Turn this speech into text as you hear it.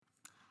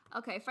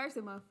Okay, first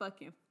and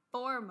motherfucking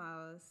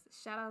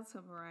foremost, shout out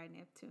to Mariah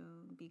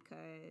Neptune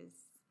because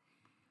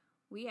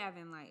we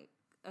having like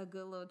a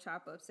good little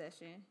chop up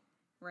session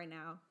right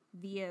now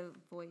via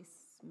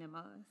voice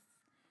memos.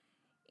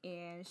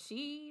 And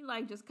she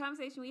like just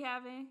conversation we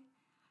having,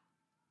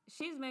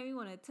 she's made me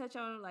want to touch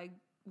on like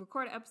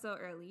record an episode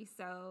early.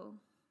 So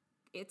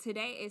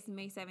today is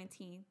May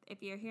 17th.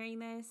 If you're hearing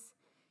this,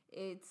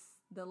 it's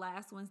the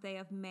last Wednesday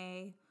of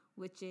May,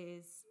 which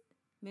is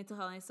Mental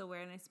Health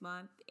Awareness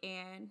Month.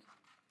 And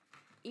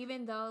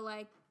even though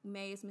like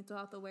May is Mental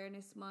Health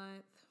Awareness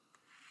Month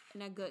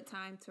and a good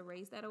time to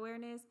raise that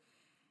awareness,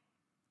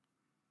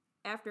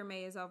 after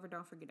May is over,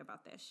 don't forget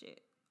about that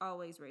shit.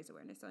 Always raise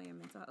awareness on your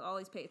mental health.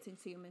 Always pay attention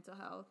to your mental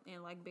health.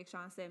 And like Big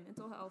Sean said,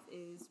 mental health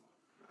is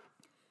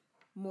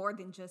more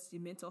than just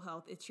your mental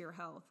health. It's your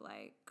health.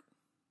 Like,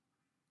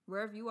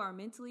 wherever you are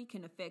mentally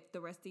can affect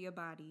the rest of your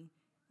body.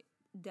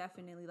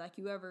 Definitely. Like,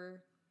 you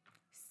ever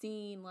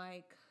seen,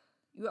 like,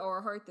 you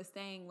or heard the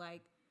saying,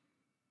 like,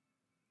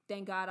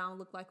 thank God I don't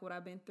look like what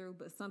I've been through,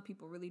 but some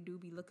people really do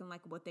be looking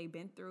like what they've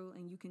been through,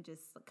 and you can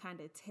just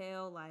kind of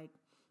tell, like,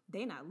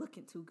 they not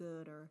looking too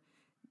good, or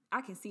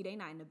I can see they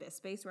not in the best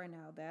space right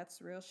now.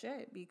 That's real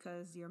shit,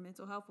 because your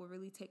mental health will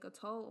really take a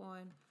toll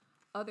on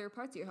other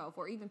parts of your health,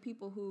 or even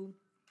people who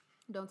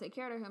don't take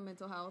care of their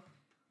mental health.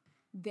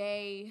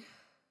 They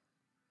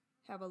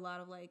have a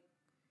lot of, like,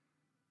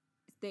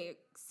 they're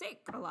sick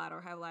a lot or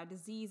have a lot of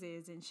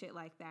diseases and shit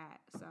like that.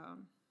 So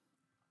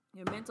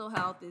your mental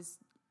health is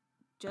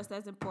just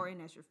as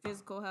important as your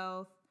physical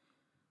health,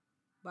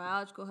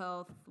 biological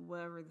health,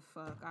 whatever the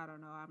fuck. I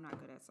don't know. I'm not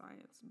good at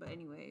science. But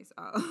anyways,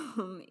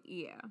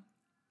 yeah.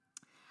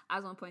 I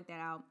just want to point that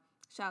out.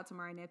 Shout out to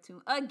Mariah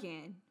Neptune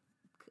again.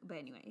 But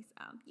anyways,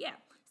 yeah.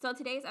 So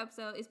today's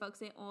episode is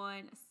focusing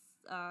on,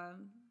 I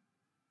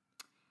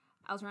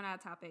was running out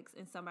of topics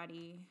and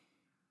somebody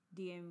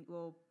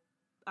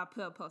I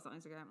put a post on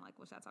Instagram like,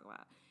 what should I talk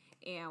about?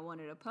 And one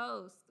of the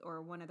posts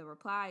or one of the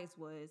replies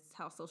was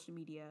how social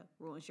media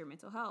ruins your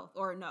mental health.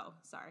 Or no,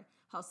 sorry,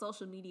 how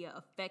social media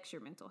affects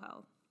your mental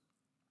health.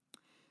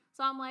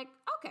 So I'm like,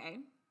 okay,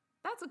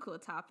 that's a cool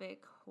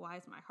topic. Why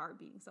is my heart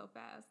beating so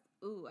fast?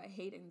 Ooh, I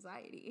hate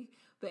anxiety.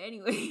 But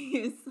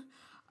anyways,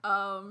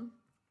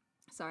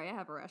 sorry, I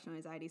have irrational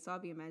anxiety, so I'll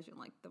be imagining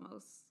like the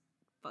most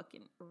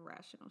fucking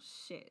irrational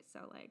shit.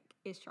 So like,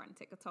 it's trying to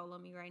take a toll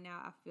on me right now.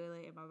 I feel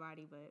it in my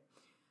body, but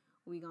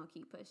we gonna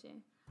keep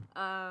pushing.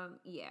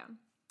 Yeah.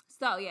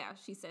 So yeah,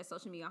 she said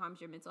social media harms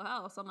your mental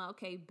health. So I'm like,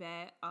 okay,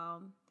 bet.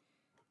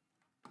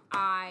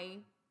 I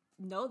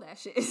know that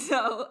shit,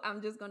 so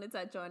I'm just gonna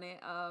touch on it.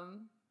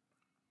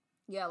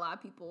 Yeah, a lot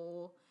of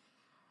people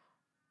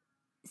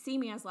see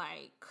me as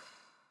like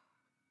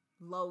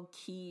low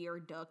key or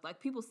duck.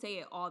 Like, people say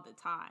it all the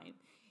time,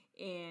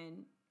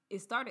 and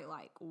it started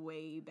like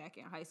way back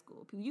in high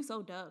school. People, you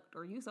so ducked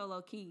or you so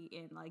low key,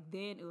 and like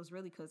then it was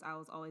really because I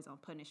was always on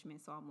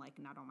punishment, so I'm like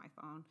not on my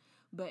phone.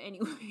 But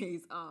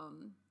anyways,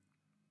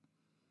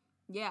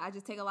 yeah, I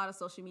just take a lot of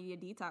social media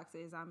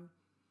detoxes. I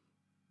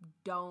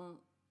don't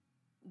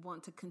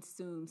want to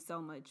consume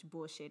so much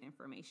bullshit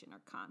information or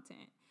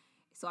content.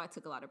 So I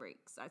took a lot of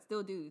breaks. I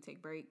still do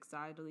take breaks.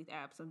 I delete the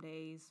app some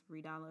days,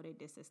 re-download it,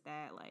 this,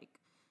 that. Like,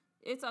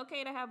 it's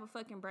okay to have a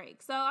fucking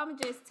break. So I'm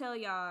gonna just tell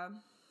y'all,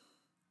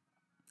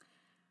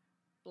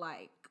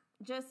 like,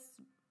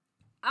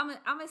 I'm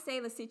gonna say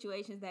the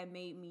situations that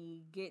made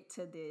me get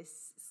to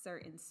this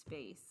certain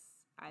space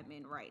I'm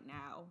in right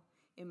now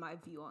in my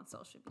view on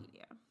social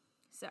media.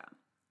 So,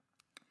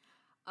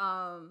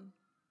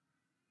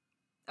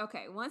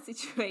 okay, one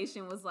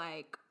situation was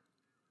like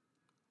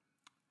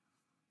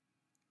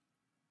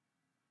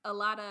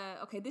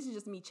this is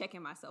just me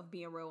checking myself,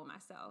 being real with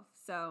myself.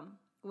 So,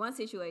 one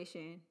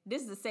situation,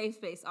 this is a safe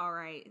space, all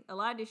right. A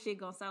lot of this shit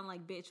gonna sound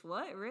like, bitch,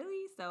 what?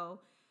 Really? So,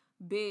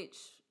 bitch,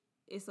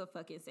 it's a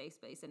fucking safe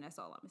space, and that's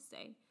all I'm gonna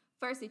say.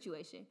 First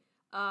situation,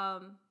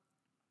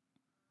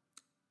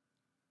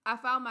 I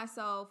found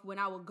myself when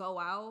I would go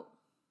out,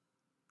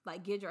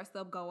 like get dressed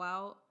up, go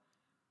out.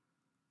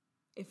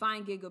 If I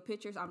ain't get good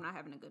pictures, I'm not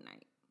having a good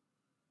night.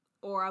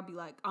 Or I'll be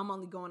like, I'm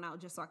only going out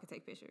just so I can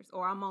take pictures.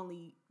 Or I'm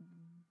only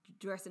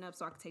dressing up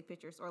so I can take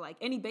pictures. Or like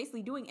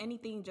basically doing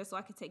anything just so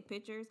I can take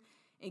pictures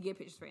and get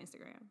pictures for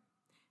Instagram.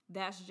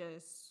 That's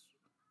just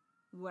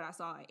what I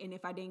saw. And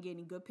if I didn't get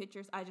any good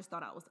pictures, I just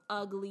thought I was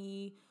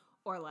ugly.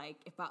 Or like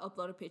if I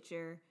upload a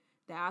picture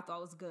that I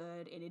thought was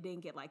good and it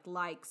didn't get like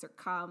likes or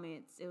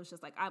comments, it was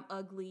just like, I'm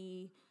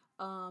ugly.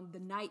 The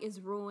night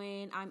is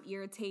ruined. I'm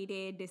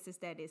irritated. This is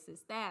that. This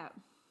is that.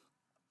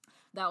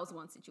 That was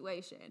one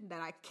situation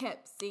that I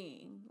kept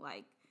seeing.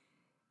 Like,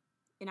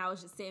 and I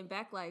was just sitting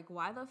back like,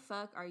 why the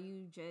fuck are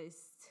you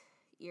just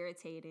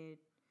irritated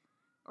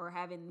or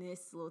having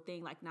this little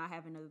thing, like not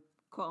having a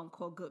quote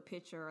unquote good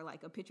picture or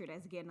like a picture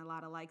that's getting a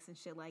lot of likes and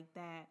shit like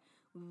that?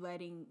 Why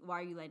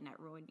are you letting that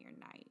ruin your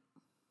night?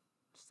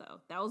 So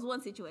that was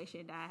one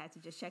situation that I had to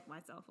just check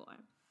myself on.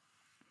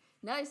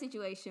 Another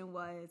situation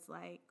was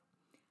like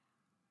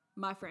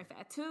my friend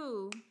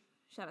Fatu,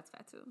 shout out to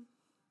Fatu.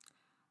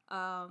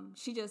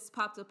 She just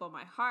popped up on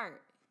my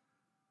heart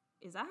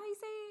Is that how you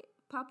say it?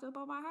 Popped up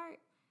on my heart.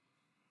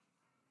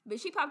 But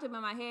she popped up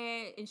in my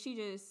head, and she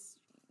just,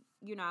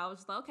 I was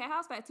just like, okay,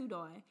 how's Fatu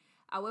doing?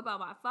 I whip out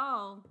my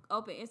phone,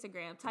 open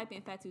Instagram, type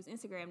in Fatu's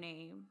Instagram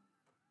name,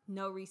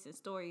 no recent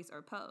stories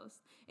or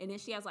posts. And then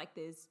she has like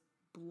this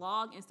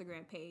blog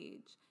Instagram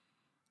page,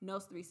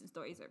 no recent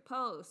stories or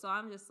posts. So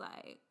I'm just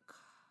like,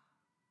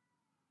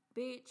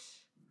 bitch,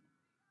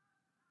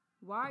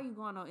 why are you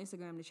going on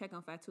Instagram to check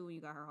on Fatu when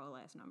you got her whole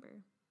ass number?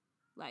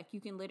 Like,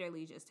 you can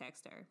literally just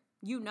text her.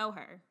 You know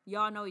her.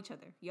 Y'all know each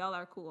other. Y'all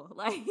are cool.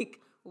 Like,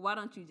 why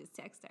don't you just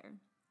text her?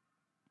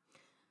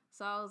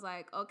 So I was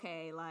like,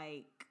 okay,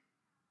 like,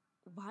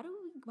 why do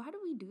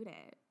we do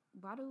that?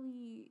 Why do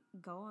we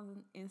go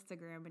on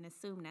Instagram and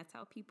assume that's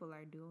how people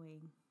are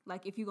doing?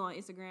 Like, if you go on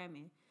Instagram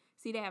and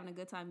see they're having a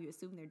good time, you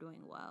assume they're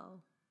doing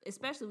well.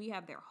 Especially when you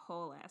have their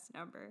whole ass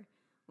number.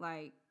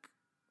 Like,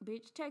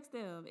 bitch, text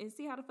them and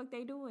see how the fuck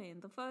they doing.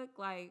 The fuck,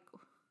 like,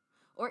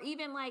 or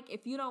even like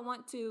if you don't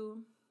want to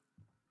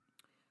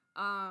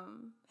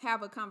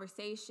have a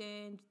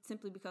conversation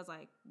simply because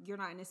like you're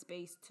not in a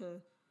space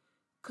to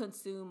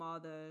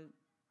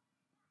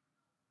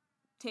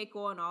take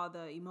on all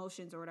the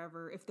emotions or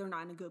whatever. If they're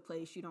not in a good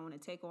place, you don't want to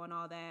take on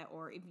all that,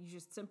 or if you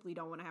just simply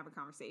don't want to have a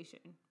conversation,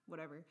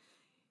 whatever,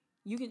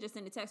 you can just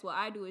send a text. What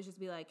I do is just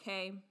be like,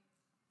 hey,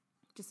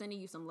 just sending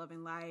you some love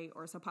and light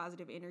or some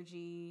positive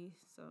energy,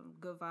 some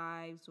good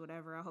vibes,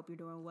 whatever. I hope you're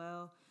doing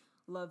well.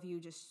 Love you.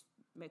 Just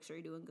make sure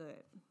you're doing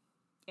good.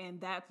 And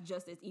that's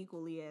just as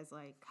equally as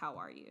like, how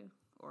are you?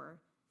 Or,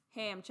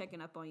 hey, I'm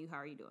checking up on you. How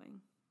are you doing?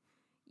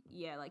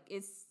 Yeah, like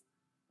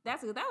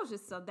that's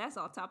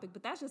off topic,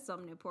 but that's just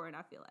something important.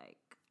 I feel like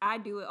I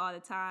do it all the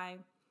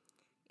time,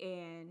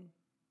 and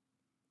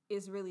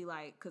it's really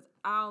like, cause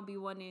I don't be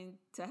wanting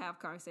to have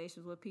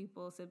conversations with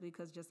people simply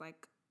because just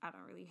like I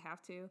don't really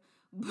have to,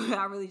 but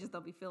I really just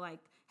don't be feel like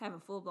having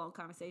full blown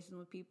conversations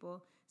with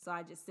people. So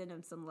I just send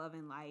them some love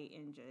and light,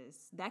 and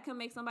just that can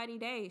make somebody's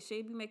day.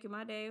 She be making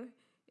my day.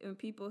 And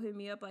people hit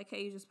me up like,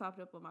 hey, you just popped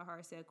up on my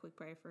heart, said a quick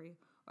prayer for you.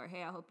 Or,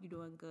 hey, I hope you're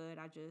doing good.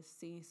 I just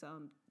seen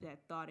some that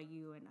thought of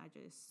you, and I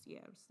just,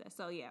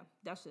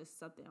 that's just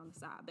something on the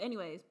side. But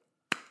anyways,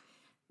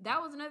 that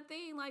was another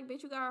thing. Like,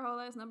 bitch, you got her whole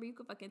ass number. You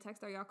could fucking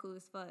text her. Y'all cool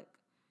as fuck.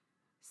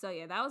 So,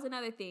 yeah, that was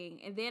another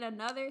thing. And then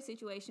another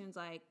situation's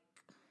like,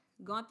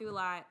 going through a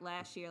lot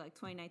last year, like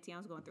 2019, I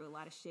was going through a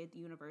lot of shit. The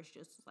universe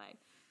just was like,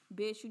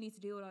 bitch, you need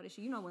to deal with all this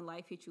shit. You know when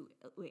life hits you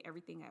with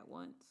everything at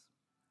once?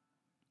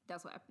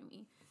 That's what happened to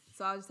me.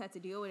 So I just had to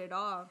deal with it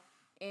all.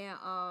 And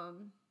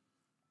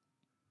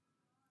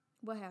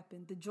what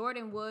happened? The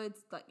Jordan Woods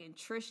like and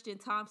Tristan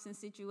Thompson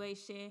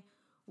situation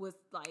was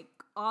like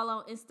all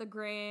on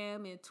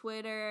Instagram and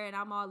Twitter, and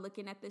I'm all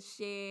looking at the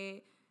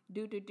shit,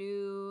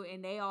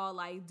 and they all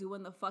like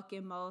doing the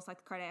fucking most,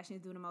 like the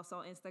Kardashians doing the most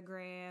on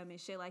Instagram and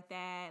shit like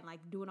that, and like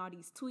doing all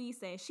these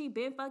tweets saying she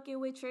been fucking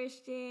with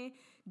Tristan,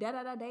 they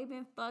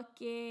been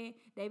fucking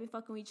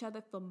with each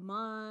other for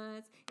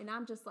months, and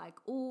I'm just like,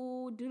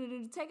 ooh,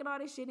 taking all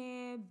this shit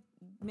in,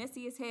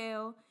 messy as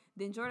hell.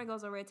 Then Jordan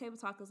goes on Red Table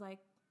Talk, is like,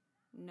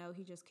 no,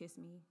 he just kissed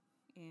me,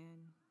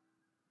 and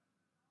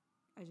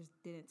I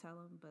just didn't tell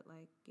him, but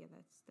like, yeah,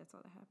 that's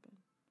all that happened.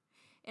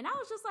 And I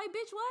was just like,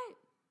 bitch, what?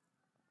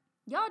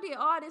 Y'all did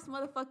all this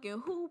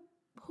motherfucking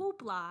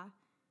hoopla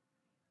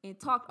and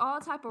talked all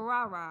type of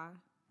rah-rah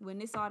when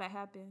this all that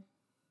happened.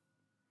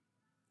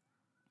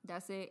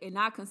 That's it. And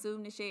I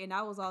consumed the shit, and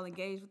I was all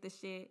engaged with the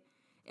shit.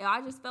 And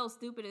I just felt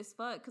stupid as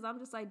fuck, because I'm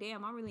just like,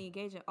 damn, I'm really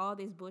engaged in all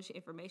this bullshit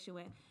information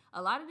when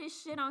a lot of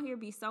this shit on here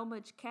be so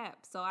much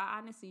cap. So I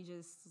honestly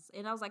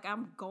and I was like,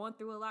 I'm going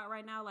through a lot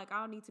right now. Like, I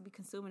don't need to be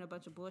consuming a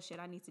bunch of bullshit.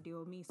 I need to deal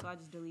with me. So I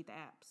just delete the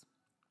apps.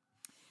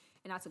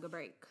 And I took a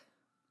break.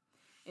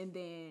 And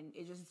then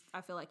I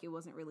feel like it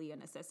wasn't really a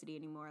necessity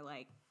anymore.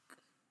 Like,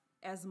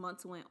 as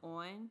months went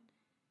on,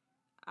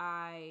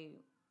 I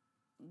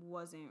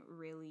was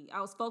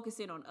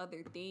focusing on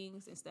other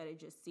things instead of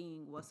just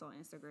seeing what's on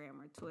Instagram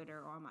or Twitter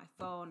or on my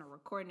phone or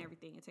recording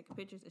everything and taking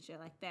pictures and shit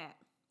like that.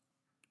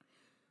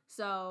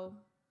 So,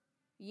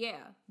 yeah.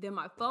 Then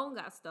my phone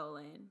got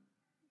stolen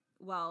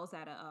while I was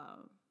at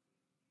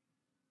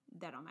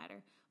that don't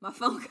matter. My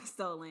phone got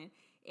stolen,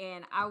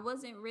 and I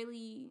didn't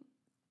really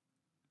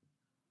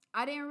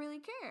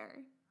care.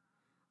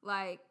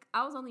 Like,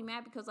 I was only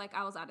mad because, like,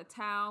 I was out of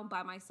town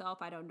by myself.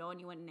 I don't know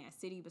anyone in that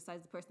city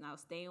besides the person I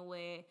was staying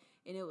with.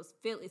 And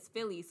it's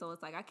Philly, so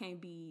it's like I can't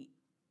be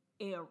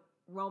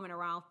roaming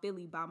around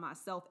Philly by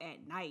myself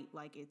at night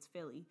like it's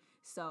Philly.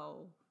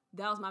 So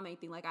that was my main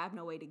thing. Like, I have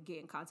no way to get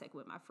in contact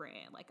with my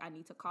friend. Like, I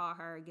need to call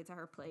her, get to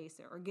her place,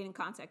 or get in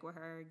contact with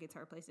her, get to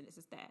her place, and it's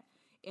just that.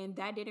 And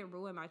that didn't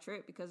ruin my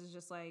trip because it's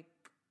just like,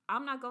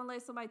 I'm not going to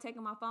let somebody take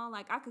my phone.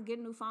 Like, I could get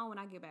a new phone when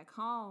I get back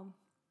home.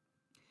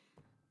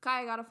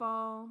 Kaya got a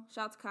phone.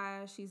 Shout out to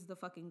Kaya. She's the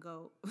fucking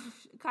GOAT.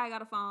 Kaya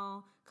got a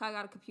phone. Kaya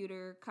got a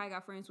computer. Kaya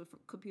got friends with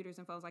computers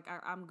and phones. Like,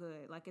 I'm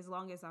good. Like, as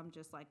long as I'm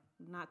just, like,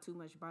 not too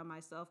much by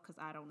myself because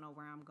I don't know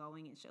where I'm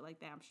going and shit like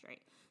that, I'm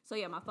straight. So,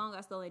 yeah, my phone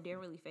got stolen. It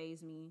didn't really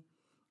faze me.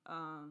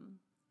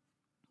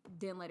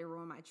 Didn't let it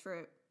ruin my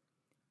trip.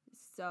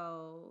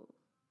 So,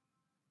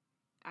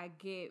 I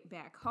get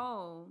back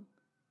home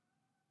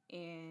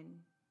and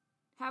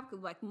have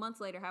like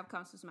months later have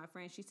conversations with my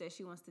friend. She says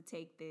she wants to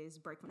take this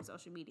break from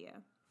social media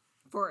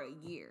for a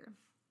year.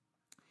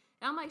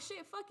 And I'm like, shit,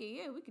 fuck it.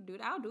 Yeah, we can do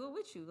it. I'll do it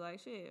with you. Like,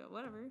 shit,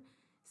 whatever.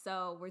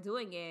 So we're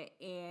doing it.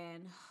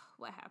 And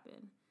what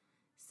happened?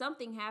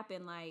 Something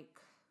happened like,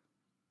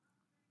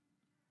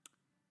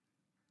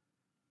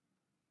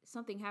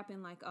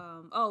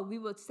 we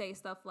would say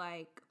stuff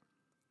like,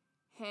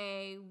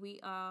 hey, we,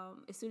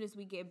 as soon as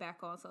we get back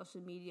on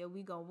social media,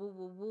 we gon' woo,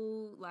 woo,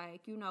 woo.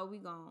 Like, you know, we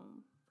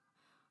gon'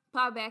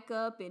 pop back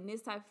up in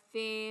this type of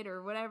fit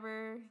or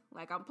whatever.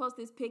 Like, I'm post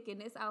this pic in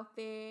this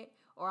outfit,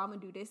 or I'm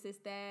gonna do this,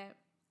 that.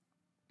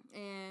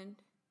 And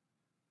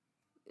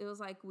it was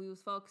like we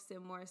was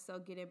focusing more so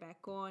getting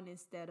back on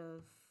instead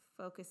of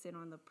focusing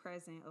on the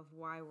present of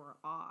why we're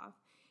off.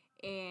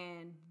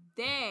 And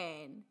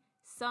then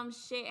some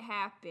shit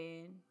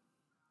happened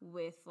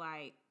with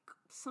like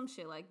some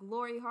shit like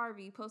Lori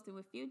Harvey posting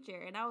with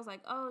Future. And I was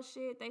like, oh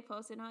shit, they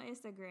posted on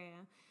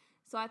Instagram.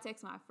 So I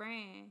text my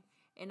friend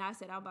and I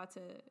said, I'm about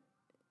to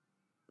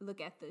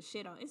look at the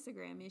shit on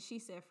Instagram. And she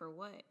said, for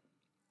what?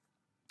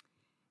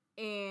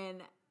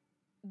 And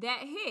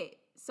that hit.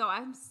 So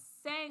I'm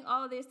saying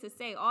all this to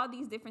say all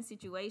these different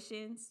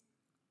situations,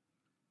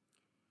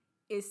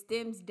 it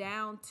stems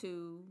down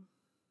to,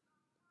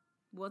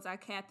 once I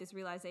had this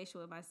realization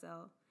with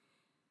myself,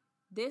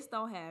 this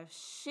don't have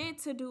shit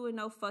to do with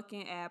no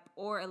fucking app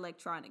or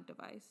electronic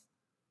device.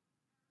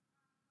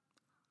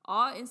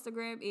 All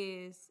Instagram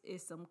is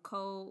some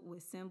code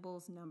with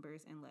symbols,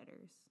 numbers, and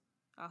letters.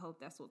 I hope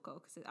that's what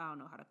code consists. I don't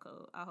know how to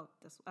code.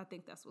 I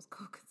think that's what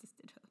code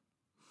consisted of.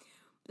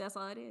 But that's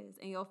all it is.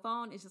 And your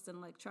phone is just an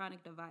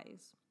electronic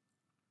device.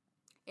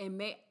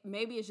 And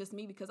maybe it's just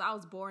me because I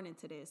was born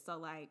into this. So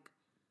like,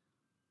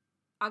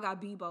 I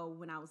got Bebo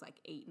when I was like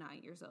 8, 9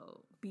 years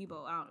old.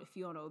 Bebo, I don't know if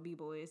you don't know what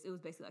Bebo is. It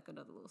was basically like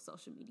another little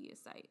social media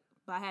site.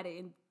 But I had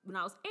it when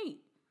I was 8.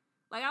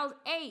 Like, I was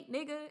 8,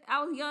 nigga.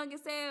 I was young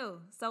as hell.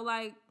 So,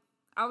 like,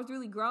 I was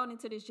really grown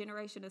into this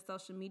generation of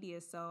social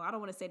media. So, I don't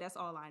want to say that's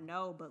all I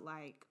know, but,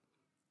 like,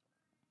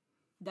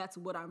 that's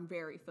what I'm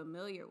very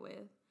familiar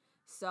with.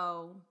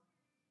 So,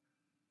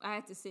 I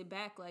had to sit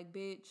back like,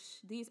 bitch,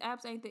 these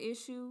apps ain't the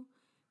issue.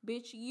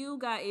 Bitch, you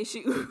got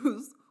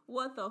issues.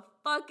 What the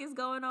fuck is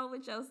going on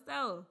with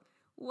yourself?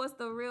 What's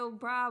the real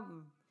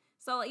problem?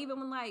 So, even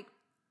when, like,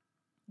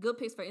 good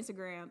pics for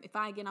Instagram, if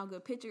I ain't getting all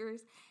good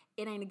pictures,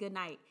 it ain't a good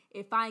night.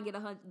 If I ain't get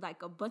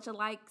a bunch of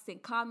likes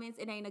and comments,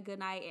 it ain't a good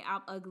night, and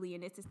I'm ugly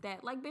and it's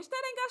that. Like, bitch,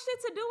 that ain't got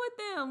shit to do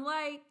with them.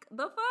 Like,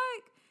 the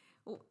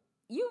fuck?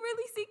 You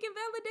really seeking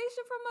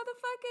validation from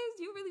motherfuckers?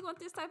 You really want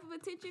this type of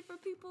attention from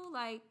people?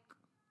 Like,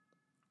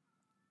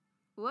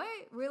 what?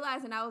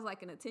 Realizing I was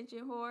like an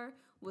attention whore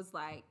was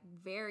like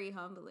very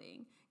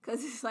humbling.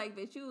 Cause it's like,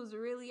 bitch, you was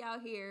really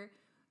out here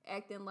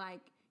acting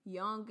like you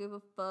don't give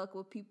a fuck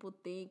what people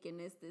think and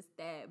this,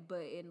 that.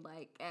 But in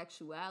like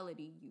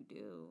actuality, you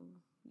do.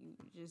 You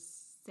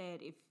just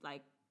said if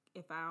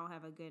I don't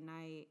have a good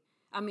night,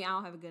 I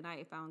don't have a good night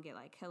if I don't get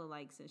like hella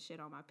likes and shit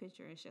on my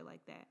picture and shit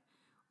like that.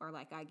 Or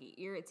like I get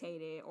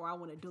irritated or I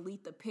want to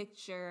delete the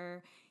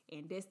picture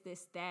and this,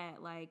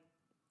 that. Like,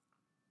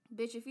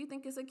 bitch, if you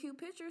think it's a cute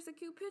picture, it's a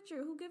cute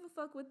picture. Who give a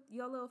fuck what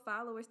your little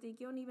followers think?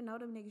 You don't even know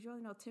them niggas. You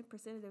only know 10%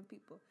 of them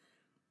people.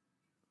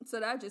 So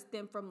that just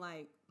stemmed from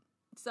like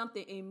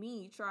something in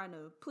me trying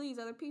to please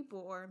other people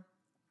or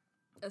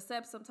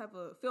accept some type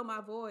of, fill my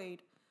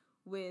void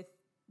with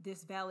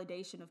this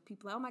validation of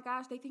people. Like, oh my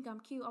gosh, they think I'm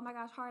cute. Oh my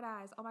gosh, hard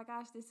eyes. Oh my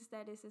gosh, this is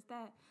that, this is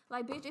that.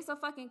 Like, bitch, it's a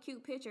fucking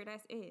cute picture.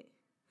 That's it.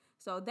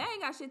 So that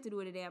ain't got shit to do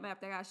with a damn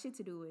app. That got shit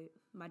to do with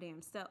my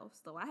damn self.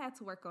 So I had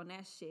to work on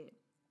that shit.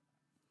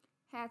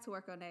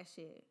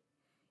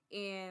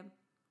 And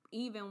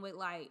even with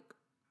like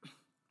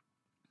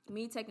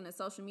me taking a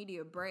social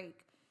media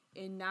break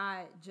and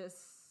not just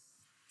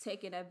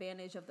taking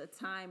advantage of the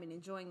time and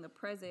enjoying the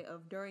present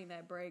of during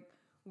that break,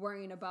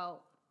 worrying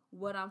about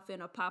what I'm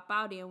finna pop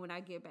out in when I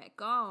get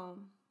back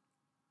on.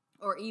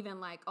 Or even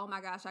like, oh my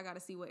gosh, I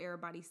gotta see what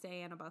everybody's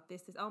saying about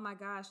this. Oh my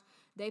gosh,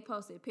 they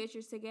posted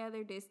pictures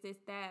together, this,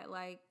 that.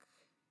 Like,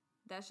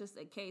 that's just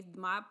a case.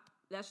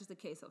 That's just a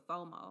case of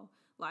FOMO.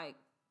 Like,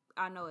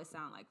 I know it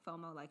sounds like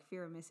FOMO, like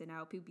fear of missing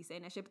out. People be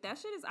saying that shit, but that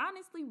shit is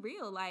honestly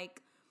real.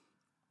 Like,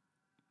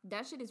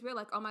 that shit is real.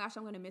 Like, oh my gosh,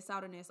 I'm gonna miss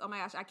out on this. Oh my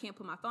gosh, I can't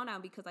put my phone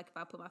down because like if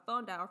I put my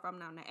phone down or if I'm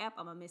not on the app,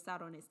 I'm gonna miss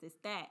out on this,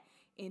 that.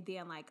 And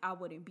then like I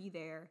wouldn't be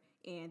there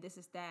and this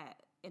is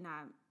that. And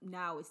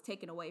now it's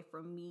taken away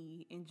from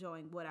me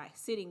enjoying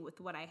sitting with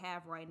what I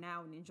have right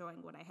now and enjoying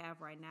what I have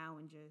right now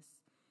and just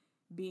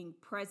being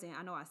present.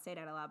 I know I say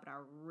that a lot, but I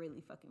really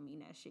fucking mean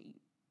that shit.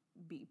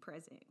 Be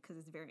present because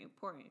it's very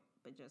important.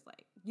 But just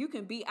like you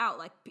can be out,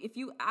 like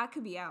I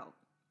could be out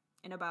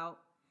and about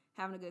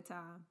having a good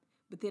time,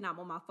 but then I'm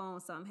on my phone,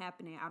 something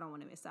happening. I don't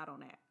want to miss out on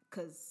that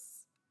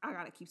because I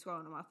gotta keep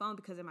scrolling on my phone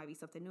because it might be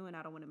something new and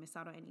I don't want to miss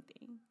out on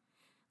anything.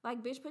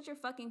 Like, bitch, put your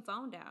fucking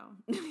phone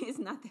down. It's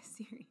not that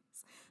serious.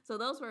 So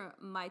those were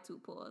my two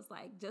pulls.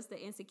 Like, just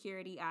the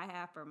insecurity I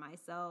have for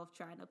myself,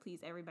 trying to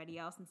please everybody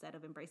else instead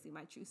of embracing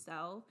my true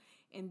self.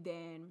 And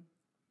then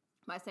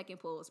my second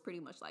pull was pretty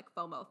much like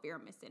FOMO, fear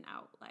of missing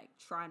out. Like,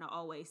 trying to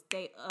always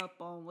stay up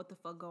on what the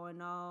fuck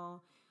going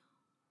on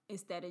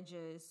instead of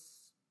just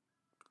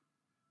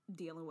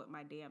dealing with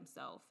my damn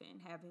self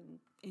and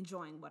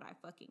enjoying what I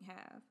fucking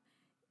have.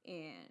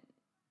 And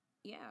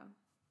yeah,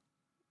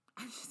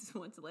 I just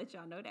want to let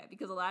y'all know that,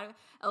 because a lot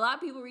of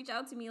people reach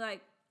out to me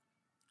like,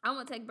 I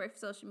want to take a break from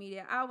social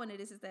media. I want to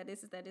this is that,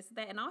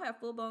 and I'll have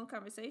full blown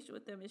conversation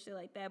with them and shit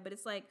like that. But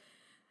it's like,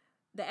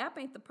 the app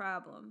ain't the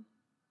problem,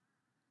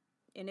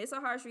 and it's a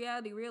harsh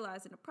reality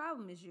realizing the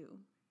problem is you,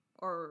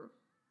 or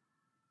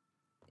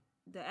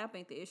the app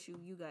ain't the issue.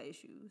 You got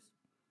issues.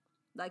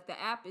 Like, the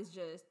app is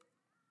just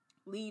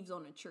leaves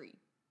on a tree.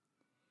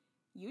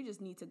 You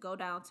just need to go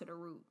down to the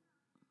root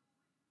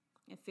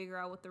and figure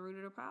out what the root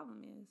of the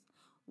problem is.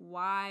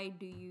 Why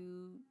do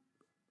you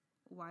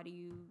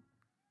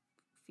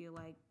feel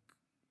like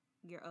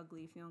you're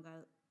ugly if you don't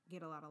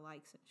get a lot of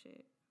likes and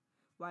shit?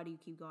 Why do you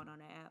keep going on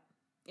the app?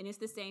 And it's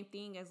the same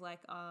thing as like,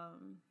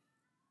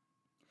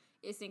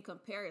 it's in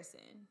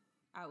comparison,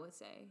 I would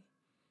say,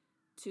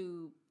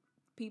 to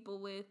people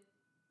with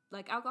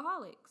like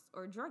alcoholics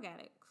or drug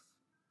addicts.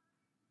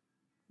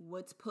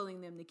 What's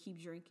pulling them to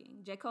keep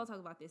drinking? J. Cole talked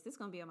about this. This is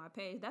going to be on my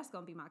page. That's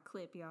going to be my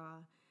clip,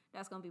 y'all.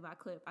 That's going to be my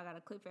clip. I got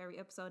a clip for every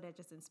episode that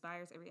just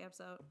inspires every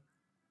episode.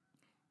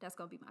 That's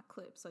going to be my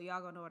clip. So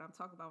y'all going to know what I'm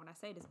talking about when I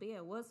say this. But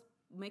yeah, what's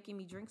making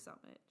me drink so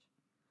much?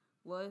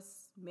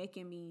 What's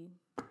making me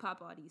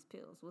pop all these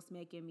pills? What's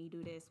making me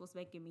do this? What's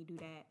making me do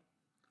that?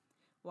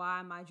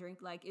 Why am I drink?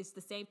 Like, it's the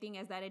same thing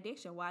as that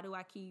addiction. Why do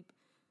I keep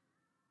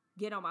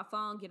get on my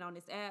phone, get on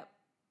this app,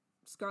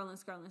 scrolling,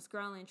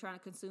 trying to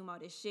consume all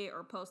this shit,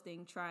 or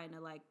posting, trying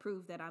to like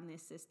prove that I'm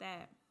this,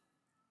 that?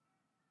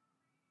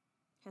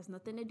 Has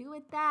nothing to do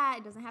with that.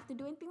 It doesn't have to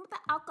do anything with the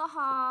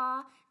alcohol.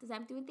 It doesn't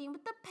have to do anything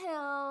with the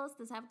pills. It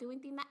doesn't have to do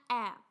anything with the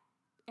app.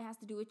 It has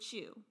to do with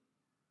you.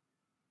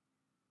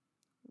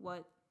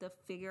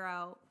 Figure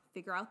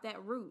out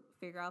that root,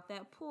 figure out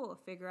that pull,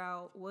 figure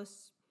out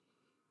what's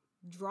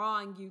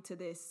drawing you to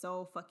this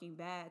so fucking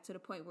bad, to the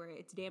point where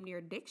it's damn near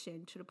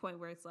addiction, to the point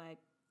where it's like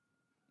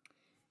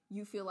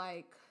you feel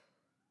like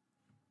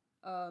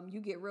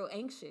you get real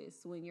anxious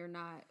when you're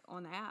not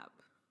on the app,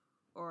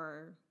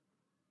 or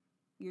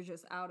you're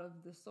just out of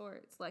the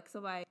sorts. Like,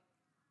 somebody,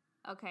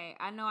 okay,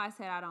 I know I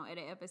said I don't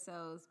edit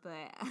episodes,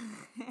 but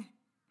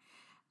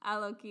I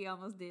low-key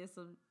almost did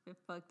some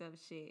fucked up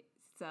shit.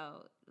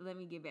 So let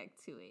me get back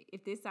to it.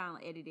 If this sound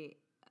edited,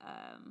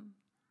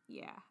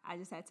 yeah, I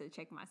just had to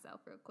check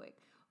myself real quick.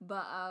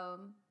 But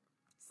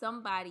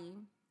somebody,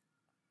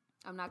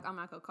 I'm not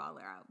gonna call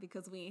her out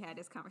because we ain't had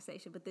this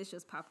conversation, but this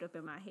just popped up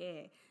in my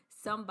head.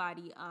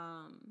 Somebody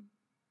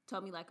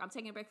told me like, I'm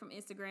taking a break from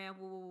Instagram.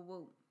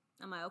 Woo.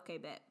 I'm like, okay,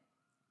 bet.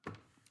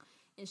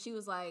 And she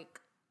was like,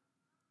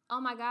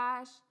 oh my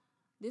gosh.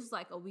 This was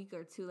like a week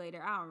or two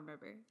later. I don't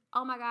remember.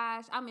 Oh my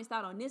gosh, I missed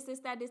out on this,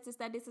 that.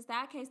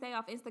 I can't stay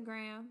off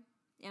Instagram.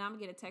 And I'm going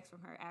to get a text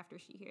from her after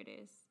she hear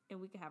this.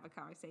 And we can have a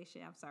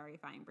conversation. I'm sorry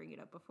if I didn't bring it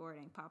up before. It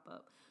ain't pop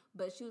up.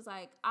 But she was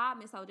like, I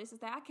missed out on this,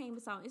 that. I can't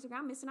miss out on Instagram.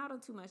 I'm missing out on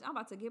too much. I'm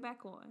about to get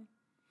back on.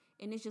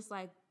 And it's just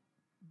like,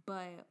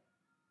 but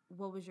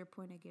what was your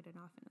point of getting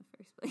off in the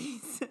first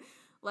place?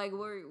 Like, what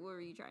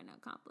were you trying to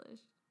accomplish?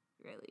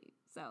 Really?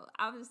 So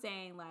I'm just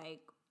saying,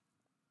 like,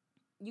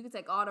 you can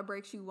take all the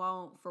breaks you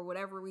want for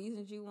whatever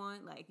reasons you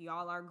want. Like,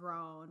 y'all are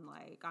grown.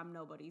 Like, I'm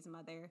nobody's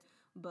mother.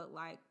 But,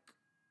 like,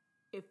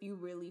 if you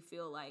really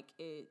feel like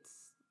it's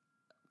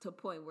to a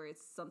point where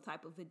it's some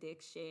type of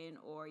addiction,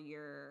 or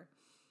you're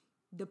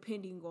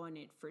depending on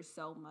it for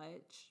so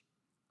much,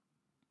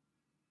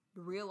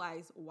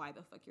 realize why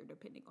the fuck you're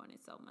depending on it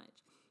so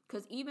much.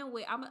 Because even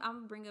with, I'm going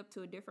to bring up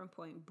to a different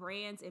point,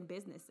 brands and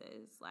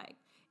businesses. Like,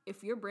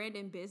 if your brand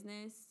and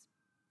business,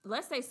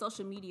 let's say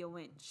social media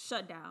went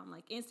shut down,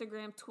 like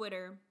Instagram,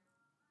 Twitter,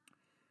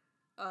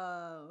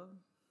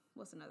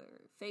 what's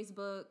another?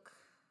 Facebook,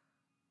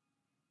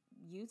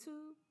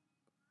 YouTube.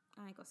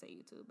 I ain't gonna say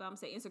YouTube, but I'm gonna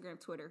say Instagram,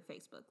 Twitter,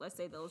 Facebook. Let's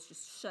say those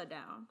just shut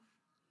down.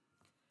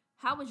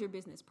 How would your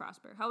business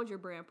prosper? How would your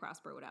brand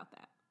prosper without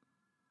that?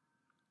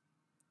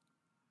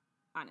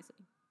 Honestly.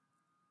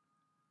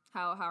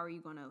 How are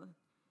you gonna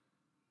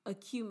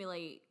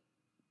accumulate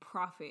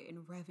profit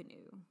and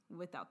revenue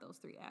without those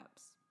three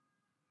apps?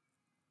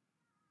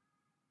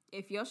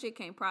 If your shit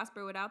can't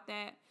prosper without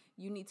that,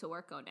 you need to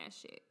work on that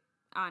shit,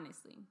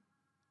 honestly,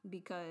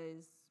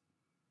 because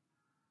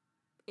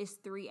it's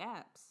three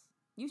apps.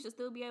 You should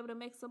still be able to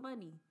make some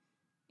money.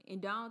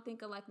 And don't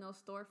think of like no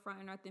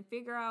storefront or nothing.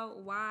 Figure out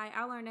why.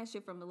 I learned that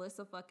shit from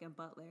Melissa fucking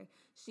Butler.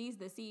 She's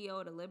the CEO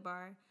of the Lip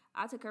Bar.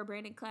 I took her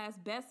branding class.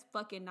 Best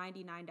fucking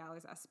 $99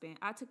 I spent.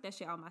 I took that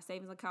shit out of my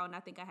savings account, and I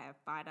think I had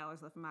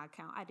 $5 left in my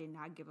account. I did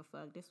not give a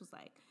fuck. This was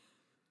like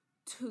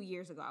 2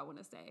 years ago, I want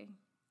to say.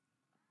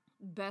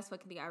 Best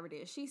fucking thing I ever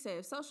did. She said,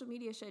 if social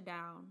media shut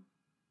down,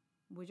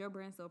 would your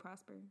brand still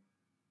prosper?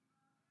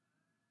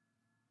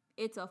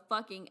 It's a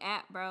fucking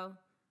app, bro.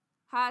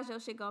 How's your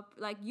shit going?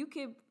 Like, you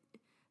could,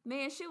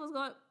 man, shit was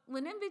going,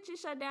 when them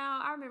bitches shut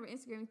down, I remember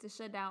Instagram used to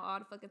shut down all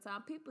the fucking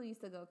time. People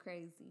used to go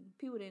crazy.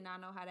 People did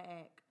not know how to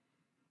act.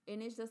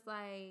 And it's just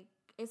like,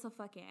 it's a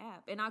fucking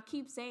app. And I'll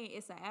keep saying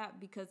it's an app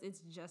because it's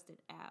just an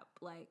app.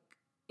 Like,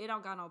 it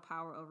don't got no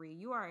power over you.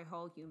 You are a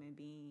whole human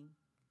being.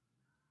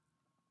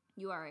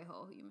 You are a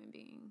whole human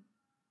being.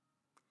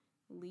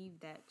 Leave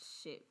that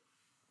shit.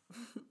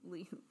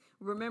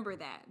 Remember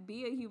that.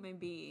 Be a human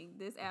being.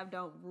 This app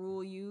don't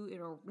rule you.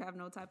 It'll have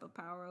no type of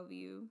power over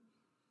you.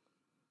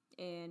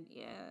 And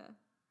yeah,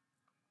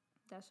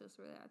 that's just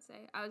what I'd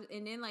say.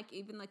 And then like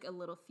even like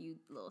a few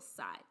little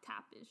side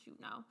topics,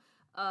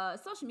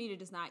 social media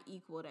does not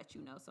equal that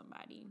you know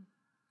somebody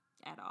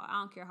at all. I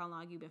don't care how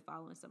long you've been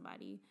following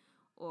somebody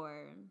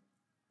or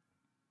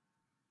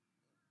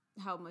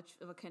how much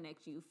of a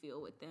connection you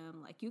feel with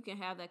them. Like, you can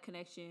have that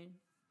connection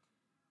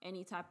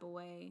any type of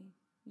way.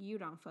 You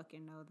don't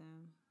fucking know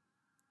them.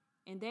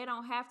 And they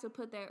don't have to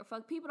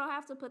people don't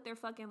have to put their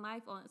fucking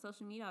life on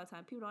social media all the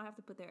time. People don't have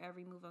to put their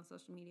every move on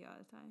social media all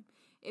the time.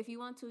 If you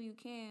want to, you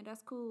can.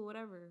 That's cool,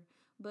 whatever.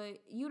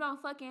 But you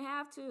don't fucking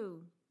have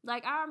to.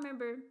 Like, I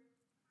remember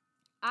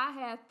I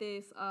had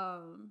this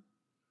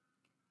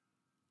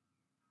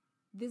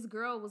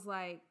girl was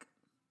like,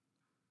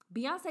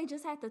 Beyonce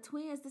just had the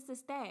twins, this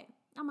is that.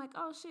 I'm like,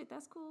 oh shit,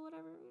 that's cool,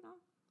 whatever,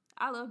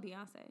 I love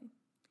Beyonce.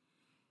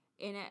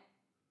 And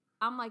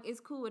I'm like, it's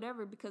cool,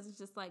 whatever, because it's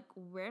just like,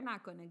 we're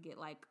not going to get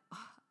like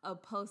a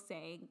post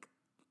saying,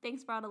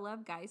 thanks for all the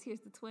love, guys,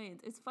 here's the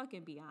twins. It's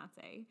fucking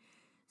Beyonce.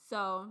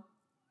 So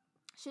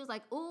she was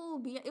like,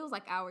 ooh, it was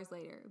like hours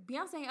later.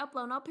 Beyonce ain't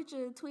upload no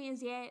picture of the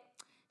twins yet.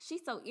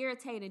 She's so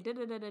irritated,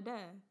 da-da-da-da-da.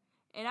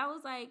 And I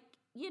was like,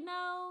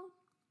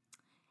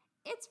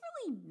 it's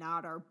really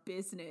not our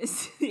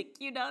business.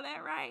 You know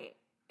that, right?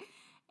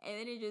 And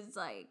then it just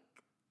like,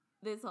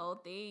 this whole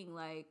thing,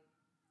 like,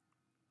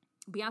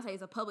 Beyonce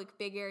is a public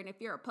figure, and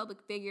if you're a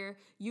public figure,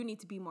 you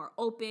need to be more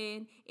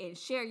open and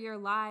share your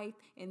life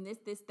and this,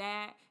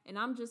 that. And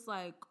I'm just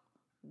like,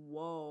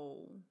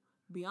 whoa.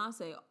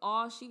 Beyonce,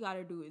 all she got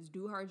to do is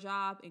do her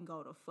job and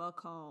go to fuck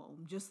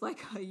home. Just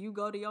like how you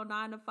go to your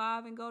 9 to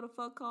 5 and go to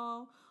fuck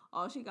home.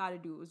 All she got to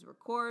do is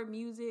record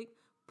music,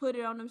 put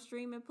it on them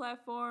streaming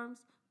platforms,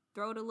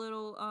 throw the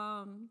little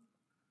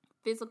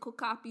physical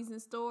copies in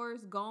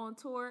stores, go on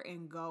tour,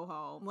 and go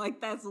home.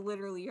 Like, that's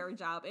literally her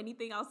job.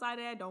 Anything outside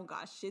of that don't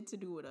got shit to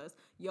do with us.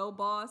 Your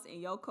boss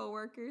and your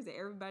coworkers and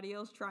everybody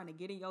else trying to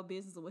get in your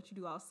business of what you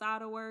do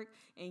outside of work,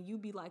 and you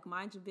be like,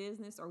 mind your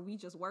business, or we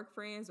just work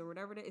friends, or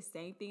whatever that is.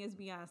 Same thing as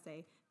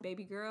Beyonce.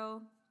 Baby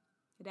girl,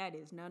 that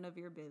is none of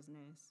your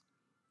business.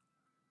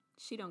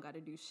 She don't got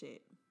to do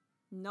shit.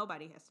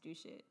 Nobody has to do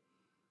shit.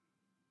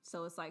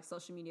 So it's like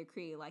social media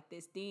created like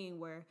this thing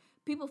where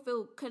people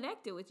feel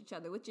connected with each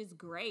other, which is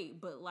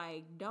great, but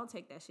like, don't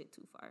take that shit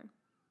too far.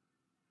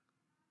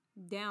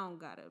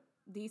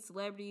 These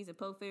celebrities and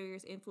public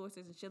figures,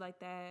 influencers and shit like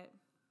that,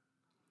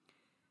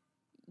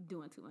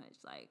 doing too much.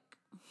 Like,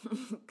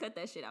 cut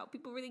that shit out.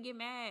 People really get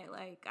mad.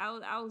 Like,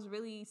 I was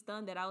really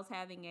stunned that I was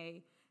having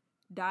a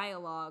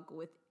dialogue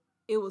with,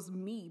 it was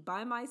me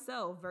by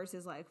myself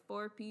versus like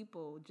 4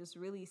 people just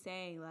really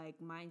saying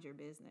like, mind your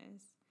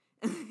business.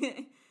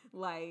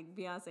 Like,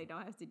 Beyonce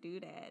don't have to do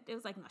that. It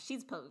was like, no,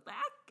 she's posed. Like,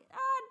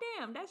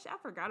 damn, that shit, I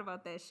forgot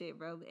about that shit,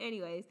 bro. But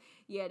anyways,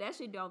 yeah, that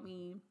shit don't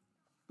mean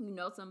you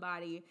know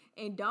somebody.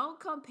 And don't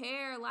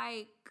compare,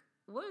 like,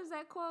 what is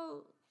that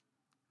quote?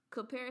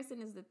 Comparison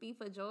is the thief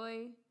of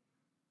joy.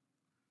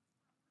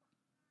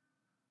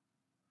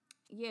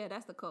 Yeah,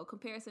 that's the quote.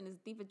 Comparison is the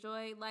thief of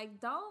joy.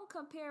 Like, don't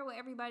compare with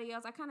everybody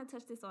else. I kind of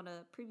touched this on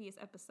a previous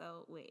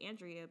episode with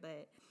Andrea,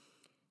 but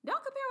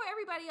don't compare what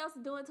everybody else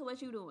is doing to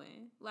what you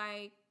doing.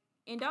 Like,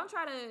 and don't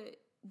try to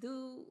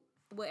do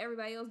what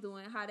everybody else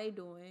doing, how they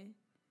doing.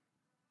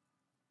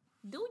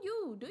 Do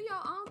your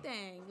own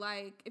thing.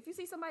 Like, if you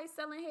see somebody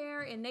selling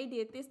hair and they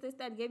did this,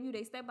 that, gave you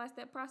their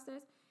step-by-step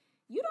process,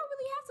 you don't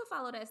really have to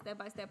follow that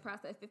step-by-step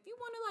process. If you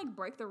want to, like,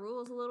 break the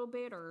rules a little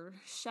bit or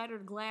shatter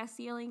the glass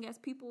ceiling, as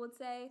people would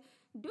say,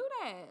 do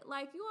that.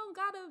 Like, you don't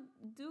gotta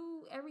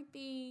do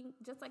everything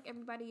just like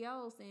everybody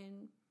else.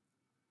 And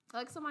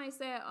like somebody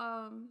said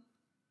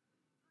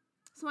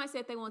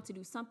they wanted to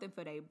do something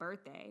for their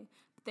birthday.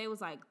 But they was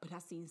like, but I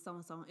seen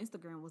so-and-so on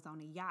Instagram was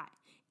on a yacht.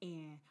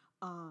 And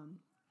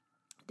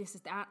this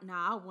is that.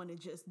 Now I want to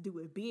just do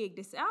it big.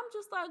 I'm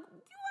just like, you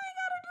ain't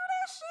got to do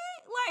that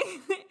shit.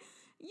 Like,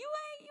 you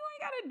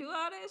ain't got to do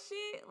all that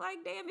shit.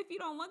 Like, damn, if you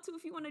don't want to,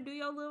 if you want to do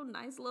your little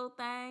nice little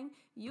thing,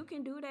 you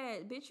can do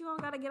that. Bitch, you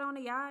don't got to get on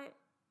a yacht.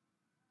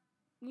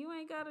 You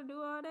ain't got to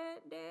do all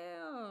that.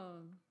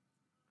 Damn.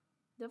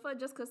 Therefore,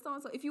 just because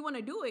so-and-so, if you want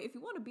to do it, if you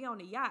want to be on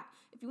the yacht,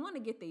 if you want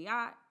to get the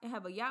yacht and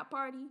have a yacht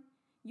party,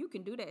 you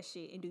can do that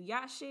shit and do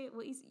yacht shit.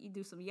 Well, you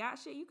do some yacht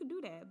shit, you can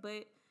do that.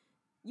 But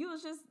you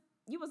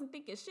wasn't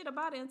thinking shit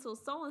about it until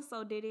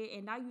so-and-so did it,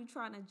 and now you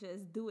trying to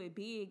just do it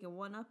big and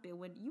one-up it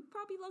when you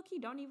probably low-key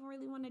don't even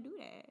really want to do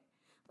that.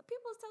 But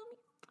people was telling me,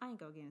 I ain't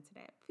gonna get into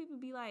that. People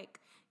be like,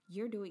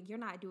 you're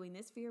not doing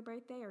this for your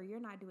birthday, or you're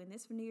not doing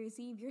this for New Year's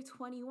Eve. You're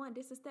 21.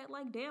 This is that.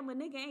 Like, damn, a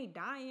nigga ain't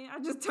dying. I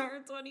just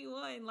turned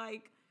 21.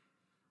 Like,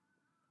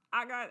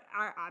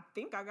 I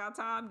think I got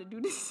time to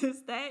do this and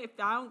that. If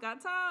I don't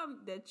got time,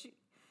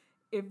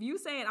 if you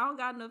saying I don't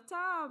got enough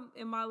time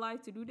in my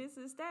life to do this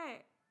and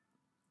that,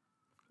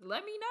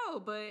 let me know.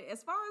 But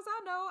as far as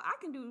I know, I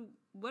can do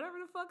whatever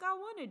the fuck I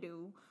want to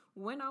do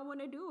when I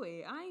want to do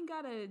it. I ain't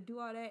gotta do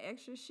all that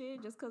extra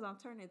shit just because I'm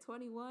turning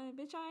 21.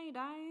 Bitch, I ain't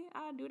dying.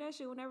 I do that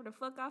shit whenever the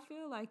fuck I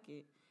feel like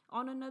it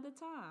on another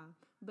time.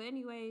 But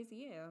anyways,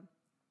 yeah.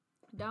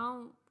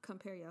 Don't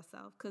compare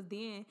yourself, because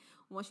then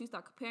once you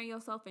start comparing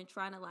yourself and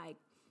trying to like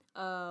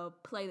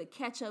play the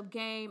catch-up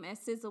game, as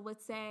SZA would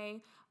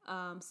say.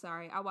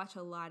 Sorry, I watch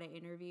a lot of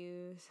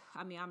interviews.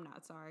 I mean, I'm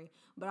not sorry,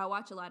 but I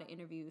watch a lot of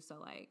interviews, so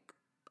like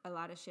a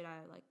lot of shit I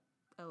like,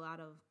 a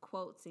lot of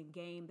quotes and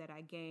game that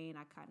I gain,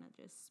 I kind of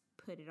just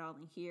put it all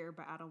in here,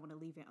 but I don't want to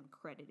leave it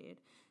uncredited.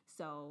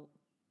 So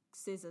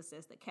SZA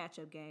says the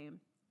catch-up game.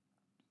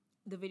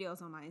 The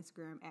video's on my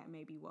Instagram at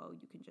maybe whoa.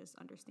 You can just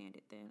understand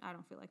it then. I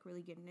don't feel like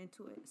really getting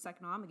into it. It's like,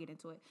 no, I'm gonna get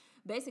into it.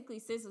 Basically,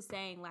 SZA's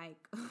saying like,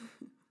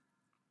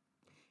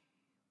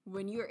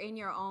 when you're in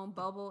your own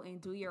bubble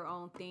and do your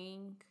own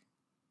thing,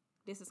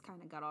 this is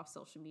kind of got off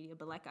social media,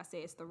 but like I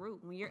said, it's the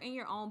root. When you're in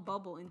your own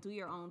bubble and do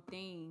your own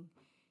thing,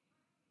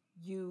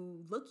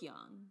 you look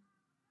young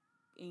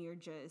and you're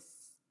just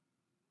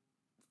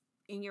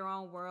in your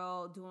own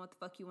world, doing what the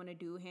fuck you want to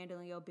do,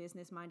 handling your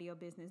business, minding your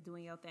business,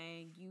 doing your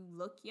thing. You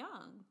look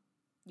young.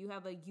 You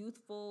have a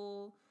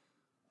youthful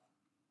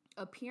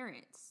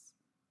appearance.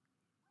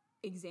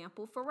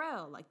 Example,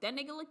 Pharrell. Like, that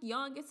nigga look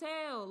young as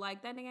hell.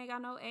 Like, that nigga ain't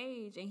got no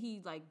age. And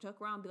he, like, joke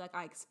around and be like,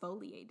 I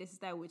exfoliate. This is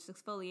that, which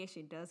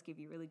exfoliation does give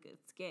you really good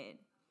skin.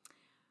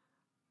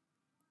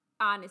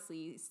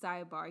 Honestly,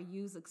 sidebar,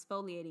 use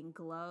exfoliating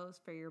gloves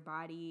for your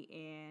body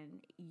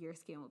and your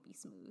skin will be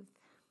smooth.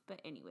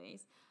 But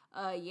anyways,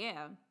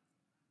 yeah.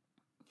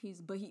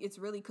 It's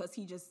really because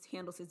he just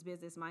handles his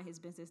business, mind his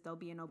business, don't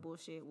be in no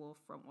bullshit. Well,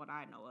 from what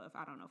I know of,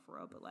 I don't know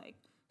Pharrell, but like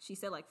she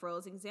said, like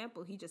Pharrell's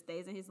example, he just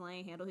stays in his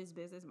lane, handle his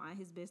business, mind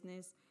his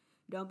business,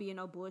 don't be in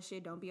no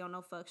bullshit, don't be on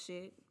no fuck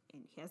shit,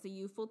 and he has a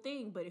youthful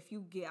thing. But if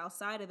you get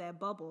outside of that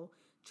bubble,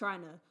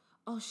 trying to,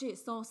 oh shit,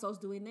 so and so's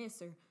doing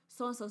this or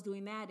so and so's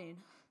doing that, and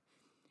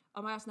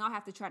oh my gosh, now I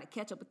have to try to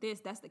catch up with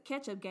this. That's the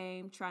catch up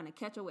game, trying to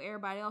catch up with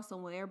everybody else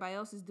on what everybody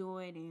else is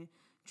doing and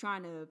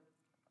trying to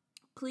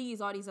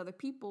please all these other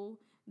people.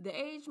 The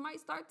age might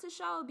start to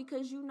show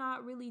because you're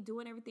not really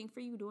doing everything for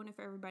you, doing it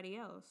for everybody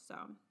else. So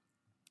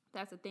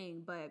that's the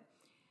thing. But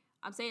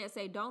I'm saying to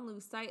say, don't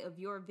lose sight of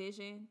your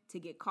vision to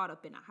get caught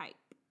up in a hype.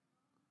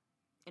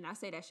 And I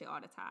say that shit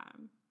all the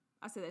time.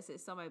 I said that to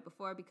somebody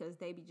before because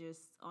they be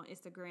just on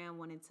Instagram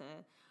wanting to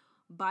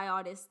buy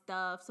all this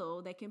stuff so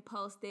they can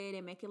post it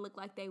and make it look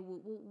like they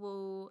woo woo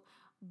woo.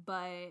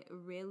 But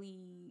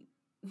really,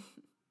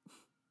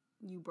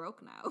 you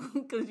broke now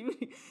because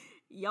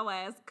your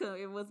ass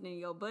it wasn't in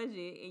your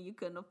budget and you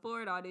couldn't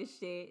afford all this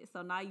shit.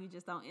 So now you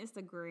just on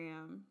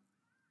Instagram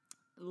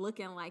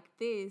looking like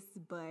this,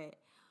 but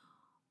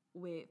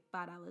with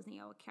 $5 in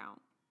your account,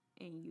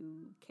 and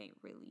you can't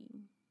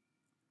really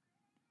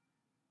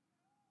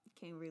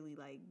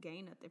like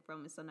gain nothing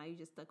from it. So now you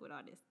just stuck with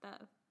all this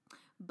stuff.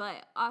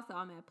 But also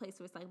I'm at a place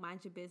where it's like, mind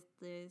your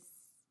business.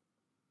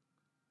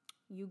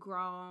 You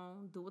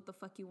grown, do what the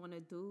fuck you want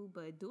to do,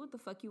 but do what the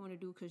fuck you want to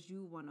do because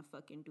you want to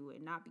fucking do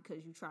it, not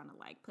because you trying to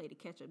like play the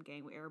catch-up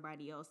game with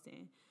everybody else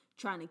and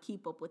trying to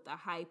keep up with the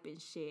hype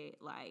and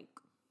shit. Like,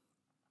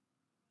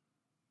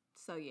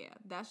 so yeah,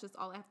 that's just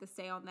all I have to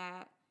say on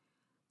that.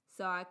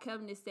 So I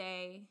come to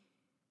say,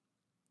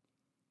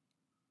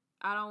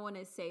 I don't want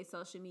to say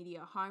social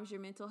media harms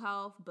your mental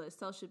health, but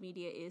social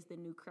media is the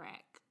new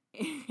crack.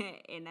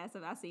 And that's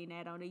what I seen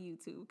that on a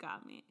YouTube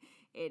comment.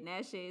 And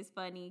that shit is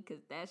funny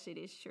because that shit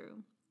is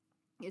true.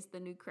 It's the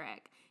new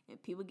crack.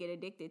 And people get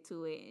addicted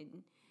to it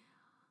and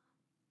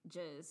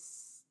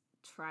just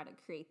try to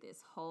create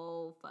this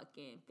whole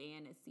fucking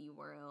fantasy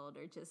world.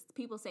 Or just,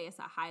 people say it's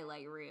a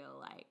highlight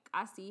reel. Like,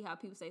 I see how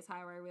people say it's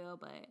highlight reel,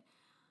 but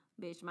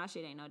bitch, my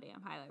shit ain't no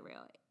damn highlight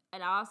reel.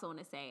 And I also want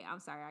to say,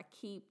 I'm sorry, I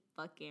keep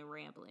fucking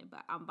rambling,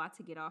 but I'm about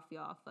to get off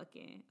y'all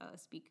fucking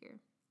speaker.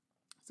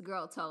 This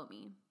girl told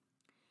me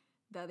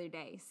the other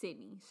day,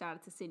 Sydney, shout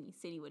out to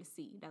Sydney with a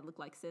C, that looked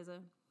like SZA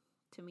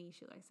to me.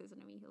 She like SZA to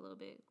me a little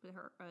bit with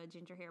her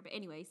ginger hair. But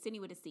anyway, Sydney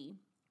with a C.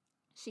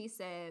 She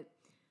said,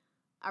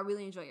 I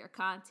really enjoy your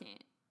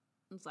content.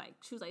 It's like,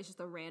 she was like, it's just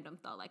a random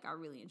thought. Like, I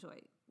really enjoy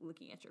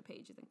looking at your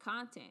pages and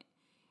content.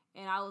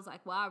 And I was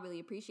like, well, I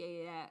really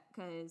appreciate that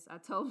because I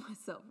told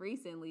myself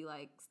recently,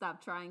 like,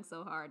 stop trying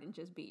so hard and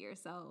just be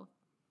yourself.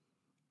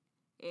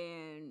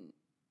 And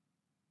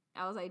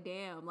I was like,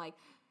 damn, like,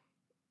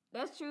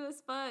 that's true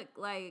as fuck.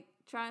 Like,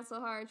 trying so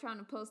hard, trying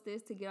to post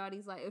this to get all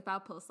these, like, if I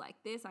post like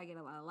this, I get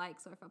a lot of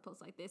likes. Or if I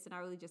post like this, and I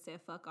really just said,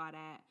 fuck all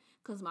that.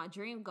 Because my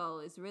dream goal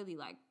is really,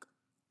 like,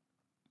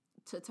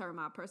 to turn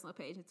my personal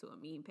page into a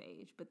meme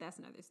page. But that's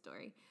another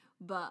story.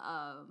 But,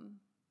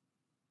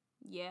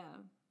 yeah.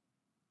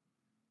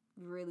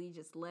 really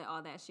just let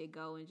all that shit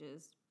go and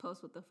just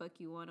post what the fuck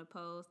you want to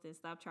post and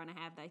stop trying to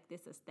have like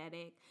this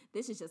aesthetic.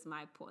 This is just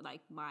my point,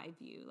 like my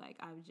view. Like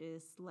I've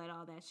just let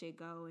all that shit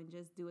go and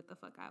just do what the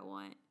fuck I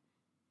want.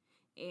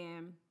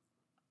 And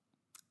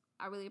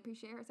I really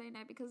appreciate her saying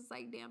that because it's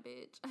like, damn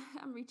bitch,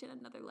 I'm reaching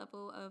another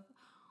level of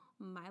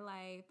my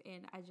life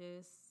and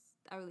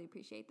I really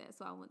appreciate that.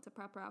 So I want to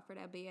prop her out for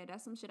that. But yeah,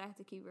 that's some shit I have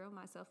to keep real with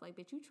myself. Like,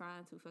 bitch, you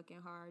trying too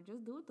fucking hard.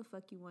 Just do what the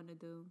fuck you want to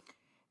do.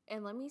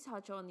 And let me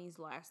touch on these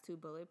last 2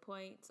 bullet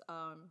points.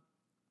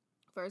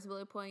 First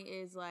bullet point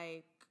is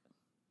like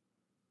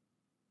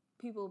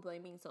people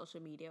blaming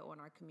social media on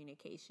our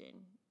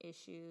communication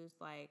issues.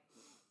 Like,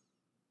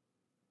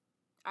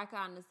 I can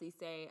honestly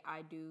say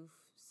I do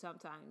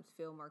sometimes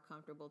feel more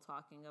comfortable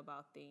talking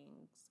about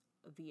things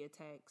via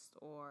text,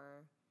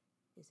 or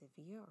is it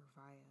via or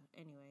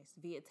via? Anyways,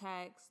 via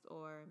text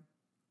or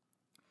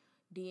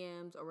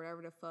DMs or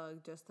whatever the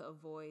fuck, just to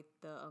avoid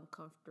the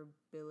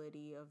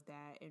uncomfortability of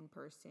that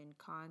in-person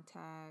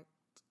contact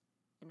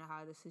and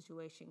how the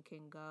situation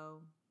can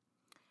go.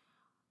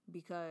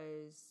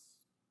 Because,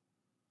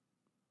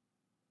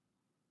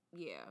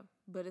 yeah,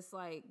 but it's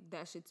like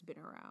that shit's been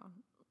around,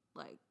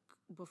 like,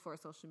 before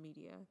social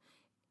media,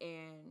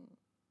 and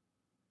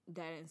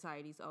that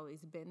anxiety's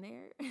always been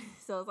there.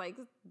 So it's like,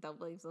 don't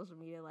blame social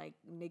media. Like,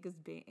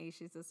 niggas been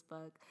anxious as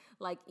fuck.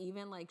 Like,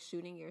 even like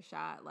shooting your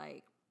shot,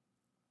 like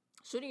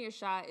shooting your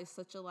shot is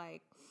such a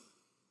like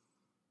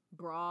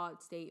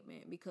broad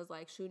statement, because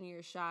like shooting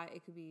your shot,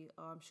 it could be,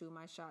 oh, I'm shooting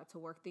my shot to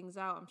work things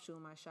out. I'm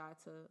shooting my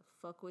shot to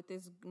fuck with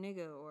this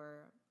nigga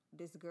or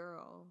this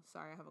girl.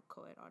 Sorry, I have a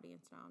co-ed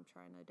audience now. I'm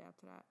trying to adapt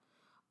to that.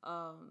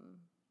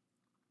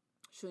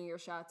 Shooting your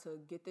shot to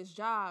get this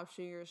job,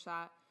 shooting your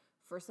shot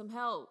for some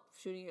help,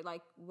 shooting your,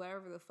 like,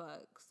 whatever the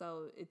fuck.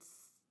 So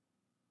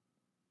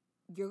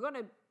you're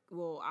gonna,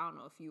 well, I don't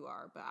know if you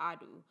are, but I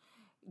do.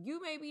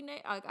 You may be,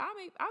 like, I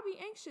be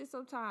anxious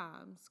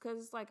sometimes, because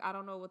it's like, I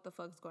don't know what the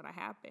fuck's gonna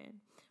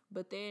happen.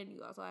 But then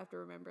you also have to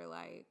remember,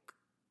 like,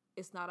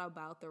 it's not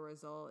about the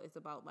result. It's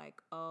about,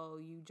 like, oh,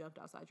 you jumped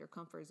outside your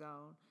comfort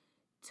zone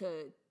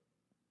to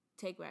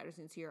take matters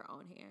into your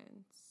own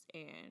hands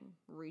and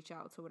reach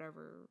out to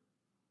whatever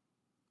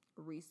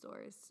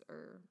resource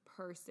or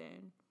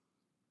person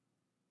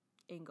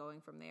and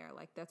going from there.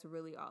 Like, that's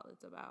really all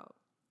it's about.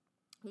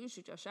 You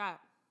shoot your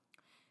shot,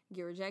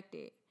 get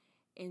rejected,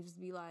 and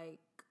just be like,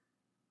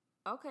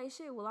 okay,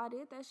 shit, well, I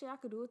did that shit, I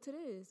could do it to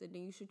this. And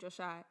then you shoot your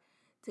shot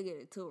to get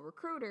it to a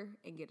recruiter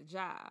and get a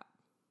job.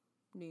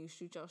 And then you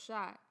shoot your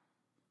shot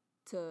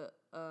to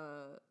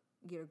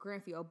get a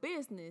grant for your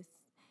business,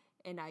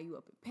 and now you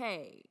up and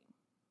paid.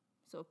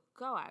 So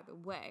go either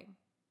way.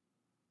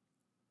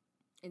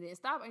 And then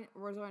stop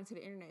resorting to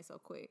the internet so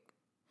quick.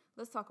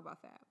 Let's talk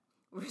about that.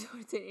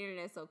 Resorting to the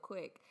internet so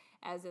quick,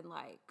 as in,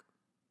 like,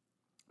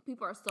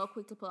 people are so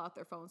quick to pull out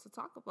their phones to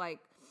talk. Like,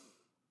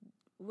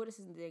 what is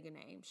his nigga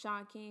name?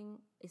 Sean King.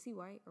 Is he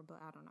white or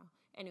black? I don't know.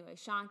 Anyway,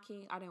 Sean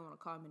King. I didn't want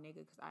to call him a nigga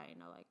because I didn't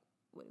know, like,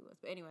 what he was.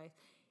 But anyway,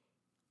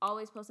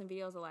 always posting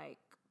videos of, like,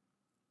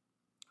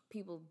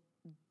 people,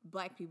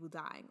 black people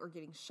dying or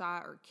getting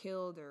shot or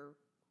killed or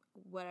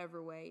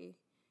whatever way.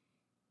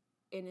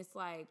 And it's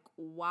like,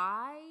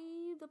 why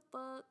the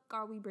fuck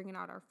are we bringing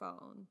out our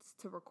phones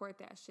to record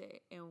that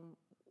shit? And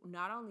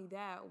not only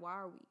that, why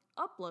are we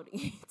uploading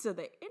it to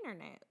the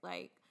internet?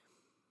 Like,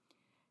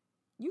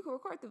 you can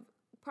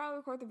probably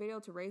record the video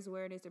to raise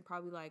awareness and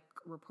probably, like,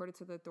 report it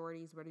to the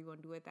authorities, whatever you want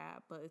to do with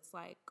that. But it's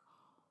like,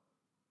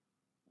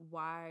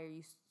 why are you,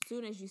 as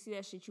soon as you see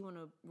that shit, you want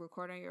to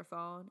record on your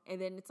phone? And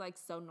then it's, like,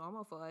 so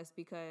normal for us,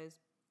 because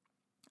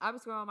I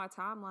was scrolling on my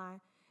timeline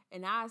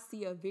and I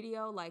see a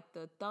video, like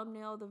the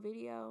thumbnail of the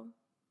video,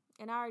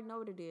 and I already know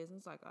what it is. And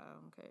it's like, oh,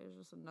 okay,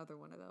 it's just another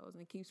one of those.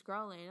 And keep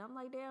scrolling. And I'm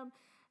like, damn,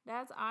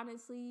 that's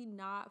honestly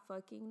not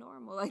fucking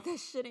normal. Like, that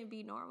shouldn't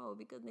be normal,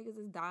 because niggas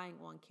is dying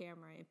on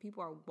camera and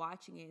people are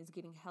watching it. It's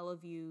getting hella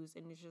views,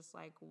 and it's just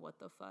like, what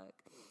the fuck?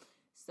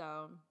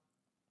 So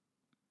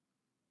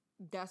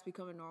that's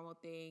becoming a normal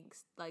thing.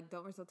 Like,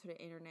 don't resort to the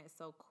internet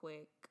so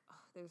quick. Ugh,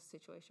 there's a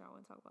situation I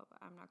want to talk about, but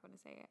I'm not going to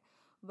say it.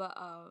 But,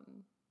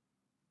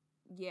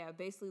 yeah,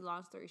 basically,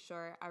 long story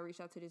short, I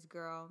reached out to this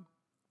girl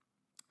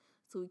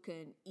so we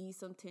could ease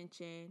some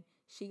tension.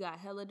 She got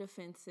hella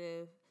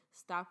defensive,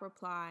 stopped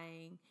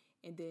replying,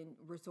 and then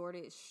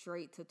resorted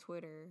straight to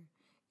Twitter.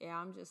 And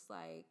I'm just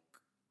like,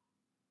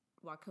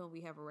 why couldn't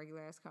we have a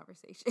regular ass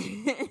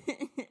conversation?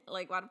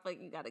 Like, why the fuck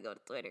you gotta go to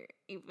Twitter?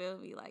 You feel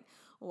me? Like,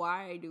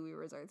 why do we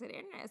resort to the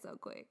internet so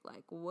quick?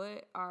 Like,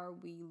 what are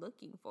we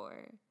looking for?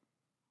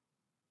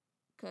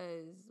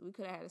 Because we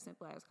could have had a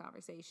simple ass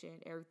conversation.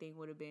 Everything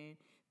would have been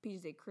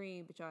peaches and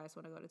cream, but y'all just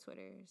want to go to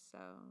Twitter. So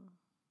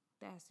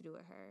that has to do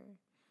with her.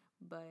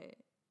 But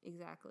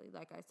exactly,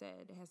 like I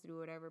said, it has to do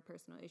with whatever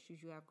personal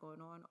issues you have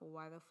going on. Or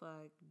why the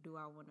fuck do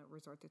I want to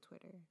resort to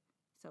Twitter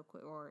so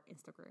quick, or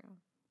Instagram,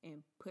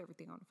 and put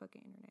everything on the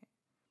fucking internet?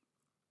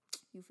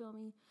 You feel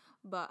me?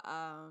 But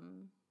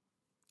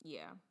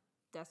yeah,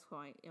 that's the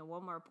point. And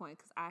one more point,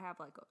 because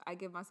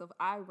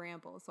I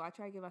ramble, so I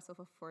try to give myself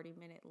a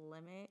 40-minute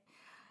limit.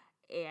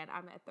 And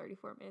I'm at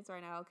 34 minutes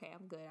right now. Okay,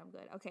 I'm good.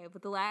 Okay,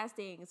 but the last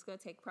thing, it's going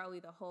to take probably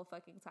the whole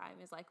fucking time,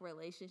 is like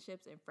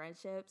relationships and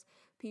friendships.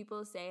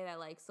 People say that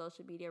like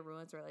social media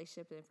ruins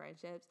relationships and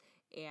friendships.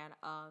 And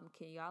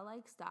can y'all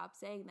like stop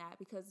saying that?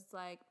 Because it's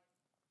like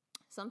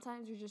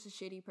sometimes you're just a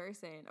shitty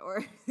person,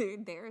 or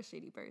they're a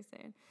shitty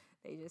person.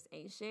 They just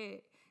ain't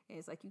shit. And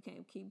it's like you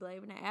can't keep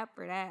blaming the app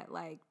for that.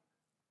 Like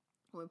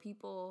when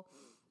people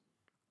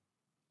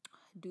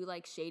do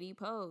like shady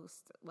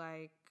posts,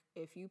 like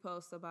if you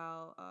post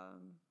about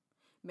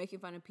making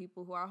fun of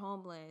people who are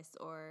homeless,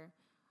 or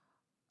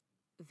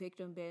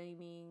victim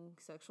blaming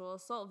sexual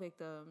assault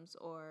victims,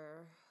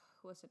 or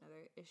what's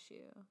another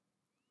issue?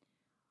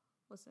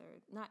 What's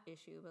another, not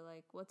issue, but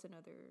like what's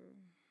another,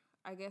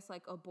 I guess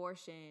like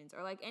abortions,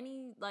 or like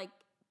any like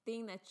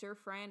thing that your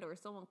friend or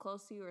someone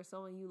close to you or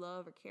someone you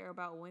love or care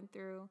about went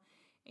through,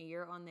 and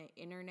you're on the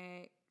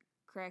internet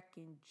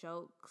cracking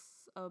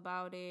jokes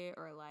about it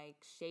or like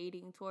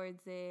shading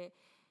towards it,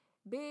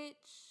 bitch,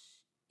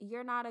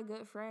 you're not a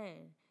good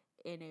friend.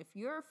 And if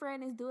your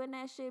friend is doing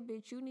that shit,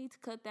 bitch, you need to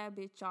cut that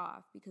bitch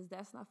off, because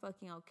that's not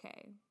fucking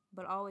okay.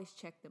 But always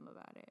check them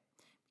about it,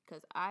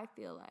 because I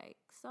feel like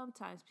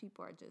sometimes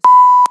people are just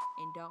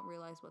and don't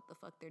realize what the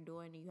fuck they're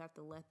doing, and you have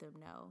to let them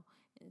know.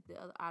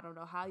 I don't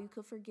know how you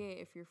could forget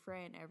if your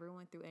friend ever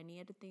went through any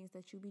of the things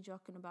that you be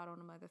joking about on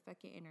the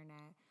motherfucking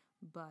internet,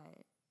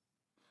 but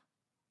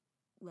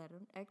let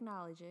them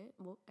acknowledge it.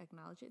 Well,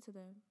 acknowledge it to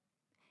them.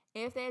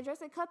 If they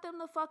address it, cut them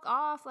the fuck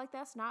off. Like,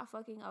 that's not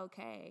fucking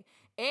okay.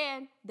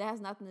 And that has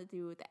nothing to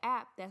do with the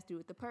app. That's to do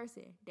with the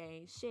person. They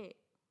ain't shit.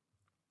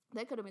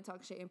 They could have been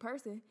talking shit in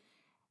person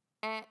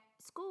at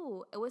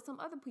school with some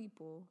other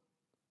people.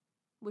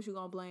 What you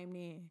gonna blame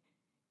then?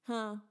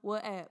 Huh?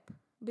 What app?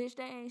 Bitch,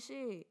 that ain't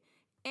shit.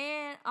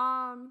 And,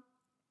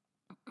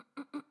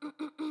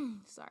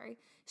 sorry.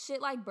 Shit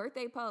like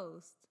birthday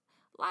posts.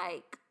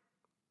 Like,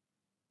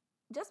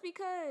 just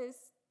because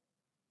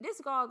this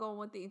is all going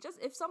one thing. Just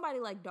if somebody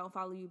like don't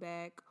follow you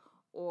back,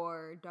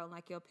 or don't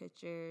like your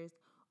pictures,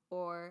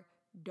 or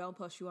don't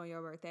post you on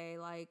your birthday,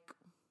 like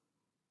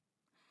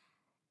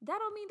that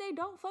don't mean they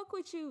don't fuck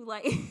with you.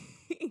 Like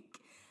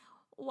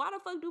why the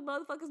fuck do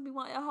motherfuckers be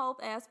wanting a whole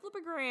ass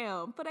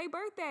flipagram for their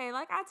birthday?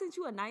 Like I sent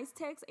you a nice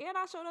text and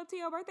I showed up to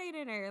your birthday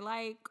dinner.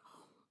 Like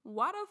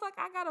why the fuck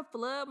I gotta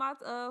flood my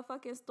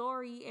fucking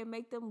story and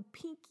make them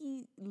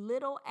pinky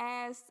little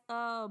ass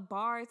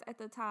bars at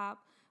the top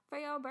for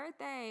your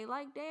birthday?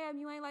 Like, damn,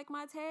 you ain't like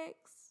my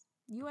text?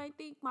 You ain't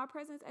think my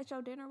presence at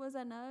your dinner was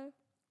enough?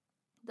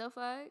 The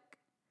fuck?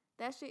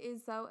 That shit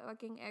is so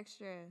fucking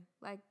extra.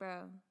 Like,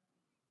 bro,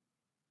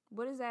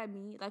 what does that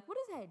mean? Like, what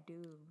does that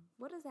do?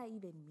 What does that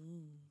even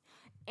mean?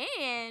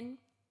 And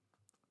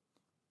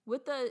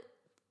with the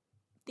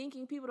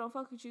thinking people don't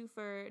fuck with you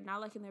for not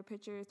liking their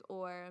pictures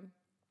or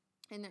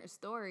in their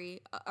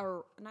story,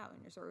 or not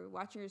in your story,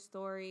 watching your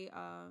story,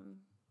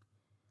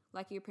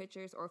 liking your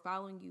pictures or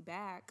following you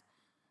back.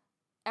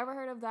 Ever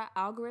heard of that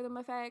algorithm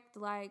effect?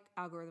 Like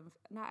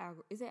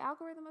is it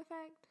algorithm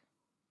effect?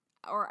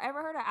 Or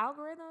ever heard of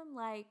algorithm?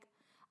 Like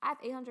I have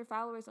 800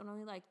 followers and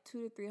only like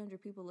 200 to 300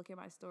 people look at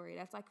my story.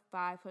 That's like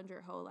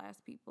 500 whole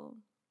ass people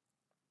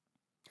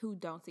who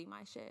don't see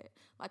my shit.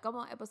 Like I'm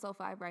on episode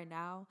 5 right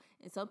now,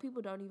 and some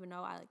people don't even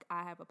know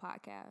I have a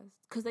podcast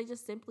because they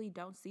just simply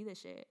don't see the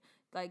shit.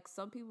 Like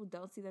some people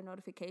don't see their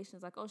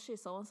notifications. Like, oh shit,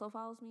 so and so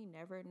follows me.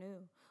 Never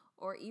knew.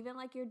 Or even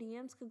like your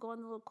DMs could go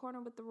in the little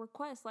corner with the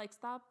request. Like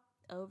stop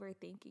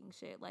overthinking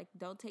shit. Like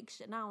don't take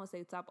shit. Now I want to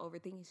say stop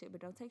overthinking shit, but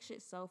don't take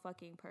shit so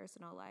fucking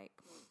personal. Like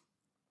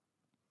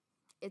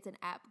it's an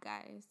app,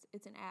 guys.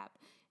 It's an app.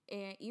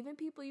 And even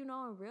people you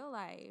know in real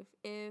life,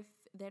 if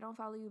they don't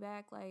follow you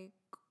back, like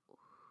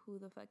who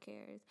the fuck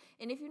cares?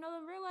 And if you know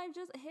them in real life,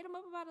 just hit them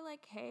up about it.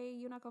 Like, hey,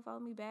 you're not gonna follow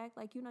me back.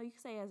 Like, you know, you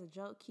can say as a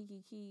joke,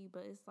 kiki,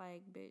 but it's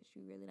like, bitch,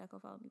 you really not gonna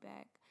follow me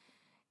back.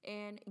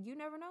 And you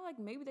never know. Like,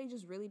 maybe they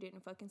just really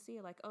didn't fucking see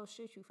it. Like, oh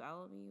shit, you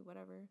follow me,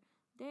 whatever.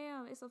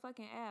 Damn, it's a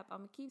fucking app. I'm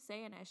gonna keep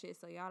saying that shit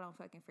so y'all don't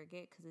fucking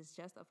forget, because it's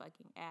just a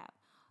fucking app.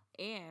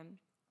 And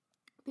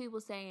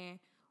people saying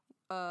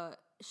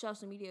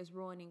social media is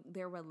ruining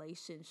their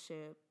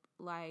relationship.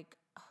 Like,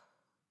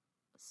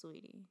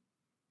 sweetie,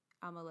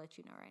 I'm gonna let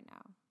you know right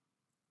now.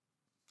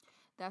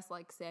 That's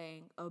like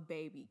saying a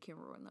baby can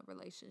ruin the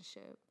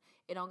relationship.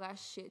 It don't got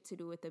shit to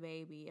do with the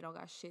baby. It don't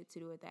got shit to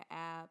do with the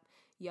app.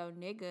 Yo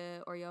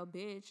nigga or yo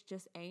bitch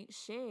just ain't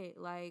shit.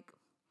 Like,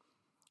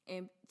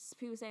 and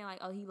people saying like,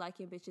 oh, he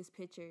liking bitches'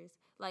 pictures.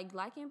 Like,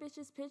 liking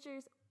bitches'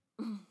 pictures,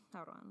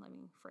 hold on, let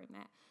me frame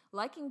that.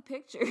 Liking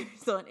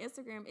pictures on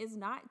Instagram is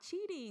not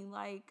cheating.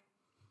 Like,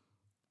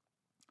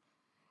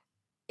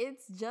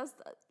 it's just,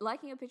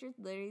 liking a picture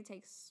literally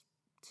takes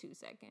 2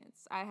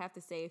 seconds. I have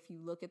to say, if you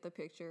look at the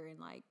picture and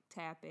like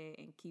tap it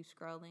and keep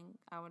scrolling,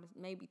 I want to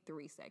maybe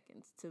 3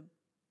 seconds to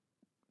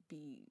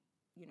be,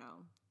 you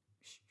know,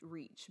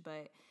 reach,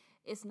 but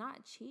it's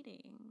not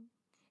cheating.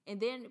 And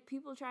then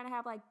people trying to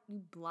have like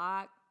you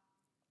block.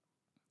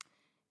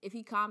 If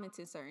he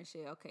commented certain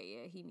shit, okay,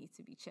 yeah, he needs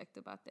to be checked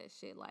about that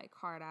shit. Like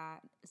hard eyes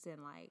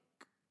and like,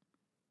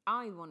 I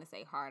don't even want to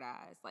say hard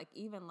eyes. Like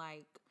even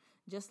like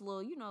just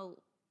little,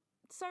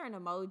 certain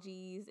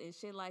emojis and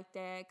shit like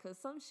that, because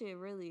some shit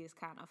really is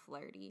kind of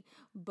flirty.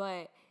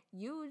 But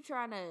you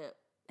trying to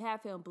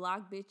have him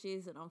block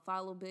bitches and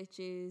unfollow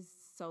bitches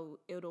so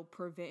it'll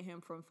prevent him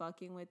from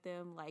fucking with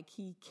them. Like,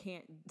 he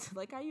can't,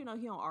 like, how he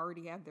don't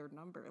already have their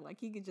number. Like,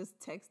 he could just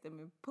text them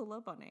and pull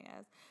up on their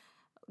ass.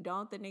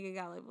 Don't the nigga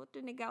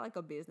got like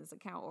a business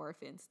account or a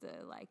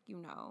Finsta? Like, he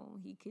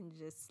can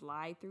just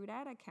slide through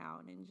that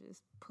account and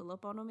just pull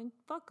up on them and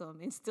fuck them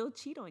and still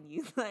cheat on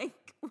you.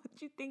 Like, what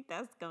you think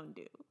that's gonna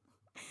do?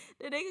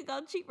 The nigga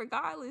gonna cheat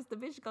regardless. The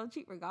bitch gonna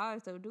cheat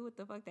regardless. So do what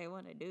the fuck they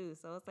want to do.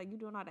 So it's like, you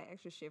doing all that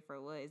extra shit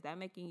for what? Is that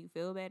making you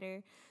feel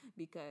better?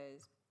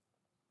 Because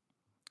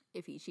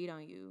if he cheat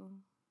on you,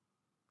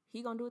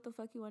 he gonna do what the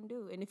fuck he want to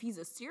do. And if he's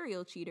a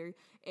serial cheater,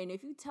 and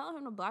if you tell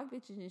him to block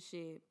bitches and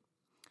shit,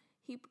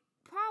 he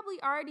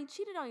probably already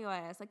cheated on your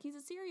ass. Like, he's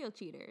a serial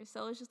cheater.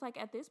 So it's just like,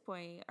 at this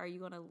point, are you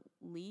gonna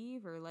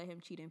leave or let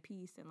him cheat in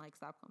peace and like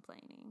stop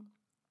complaining?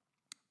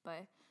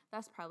 But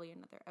that's probably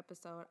another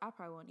episode. I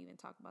probably won't even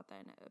talk about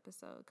that in an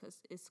episode because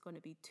it's going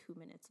to be 2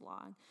 minutes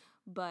long.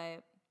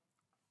 But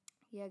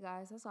yeah,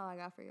 guys, that's all I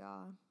got for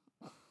y'all.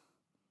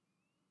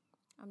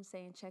 I'm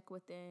saying check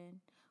within,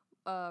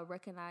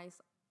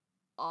 recognize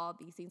all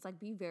these things. Like,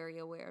 be very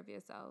aware of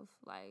yourself.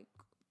 Like,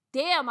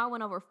 damn, I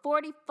went over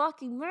 40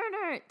 fucking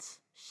minutes.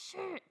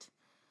 Shit.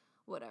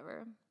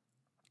 Whatever.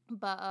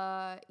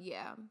 But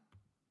yeah.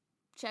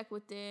 Check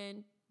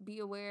within. Be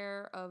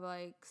aware of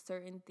like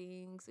certain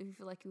things. If you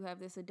feel like you have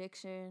this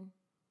addiction,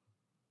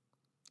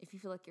 if you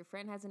feel like your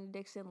friend has an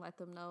addiction, let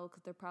them know,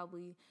 because they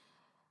probably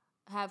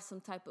have some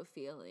type of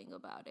feeling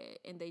about it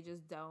and they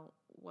just don't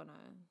want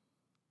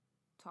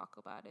to talk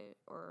about it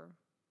or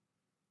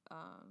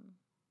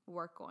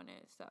work on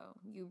it. So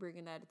you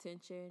bringing that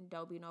attention.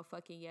 Don't be no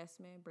fucking yes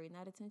man. Bring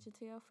that attention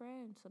to your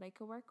friend so they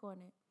can work on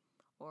it,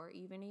 or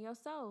even in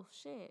yourself.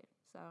 Shit.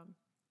 So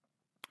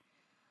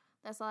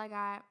that's all I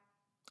got.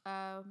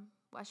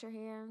 Wash your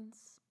hands,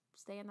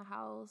 stay in the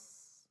house.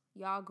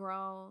 Y'all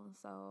grown,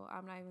 so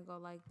I'm not even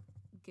gonna like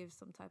give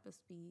some type of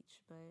speech,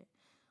 but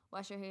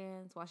wash your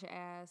hands, wash your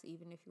ass,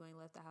 even if you ain't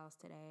left the house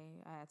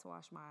today. I had to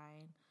wash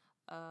mine.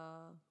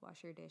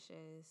 Wash your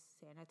dishes,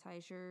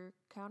 sanitize your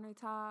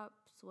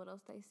countertops, what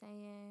else they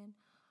saying,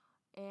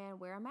 and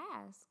wear a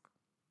mask.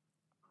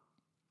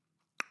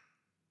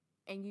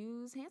 And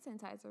use hand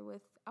sanitizer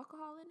with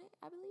alcohol in it,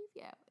 I believe.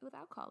 Yeah, with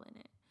alcohol in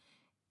it.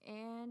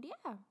 And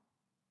yeah,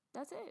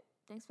 that's it.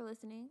 Thanks for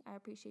listening. I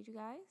appreciate you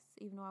guys.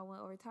 Even though I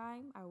went over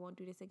time, I won't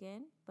do this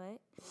again. But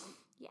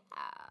yeah.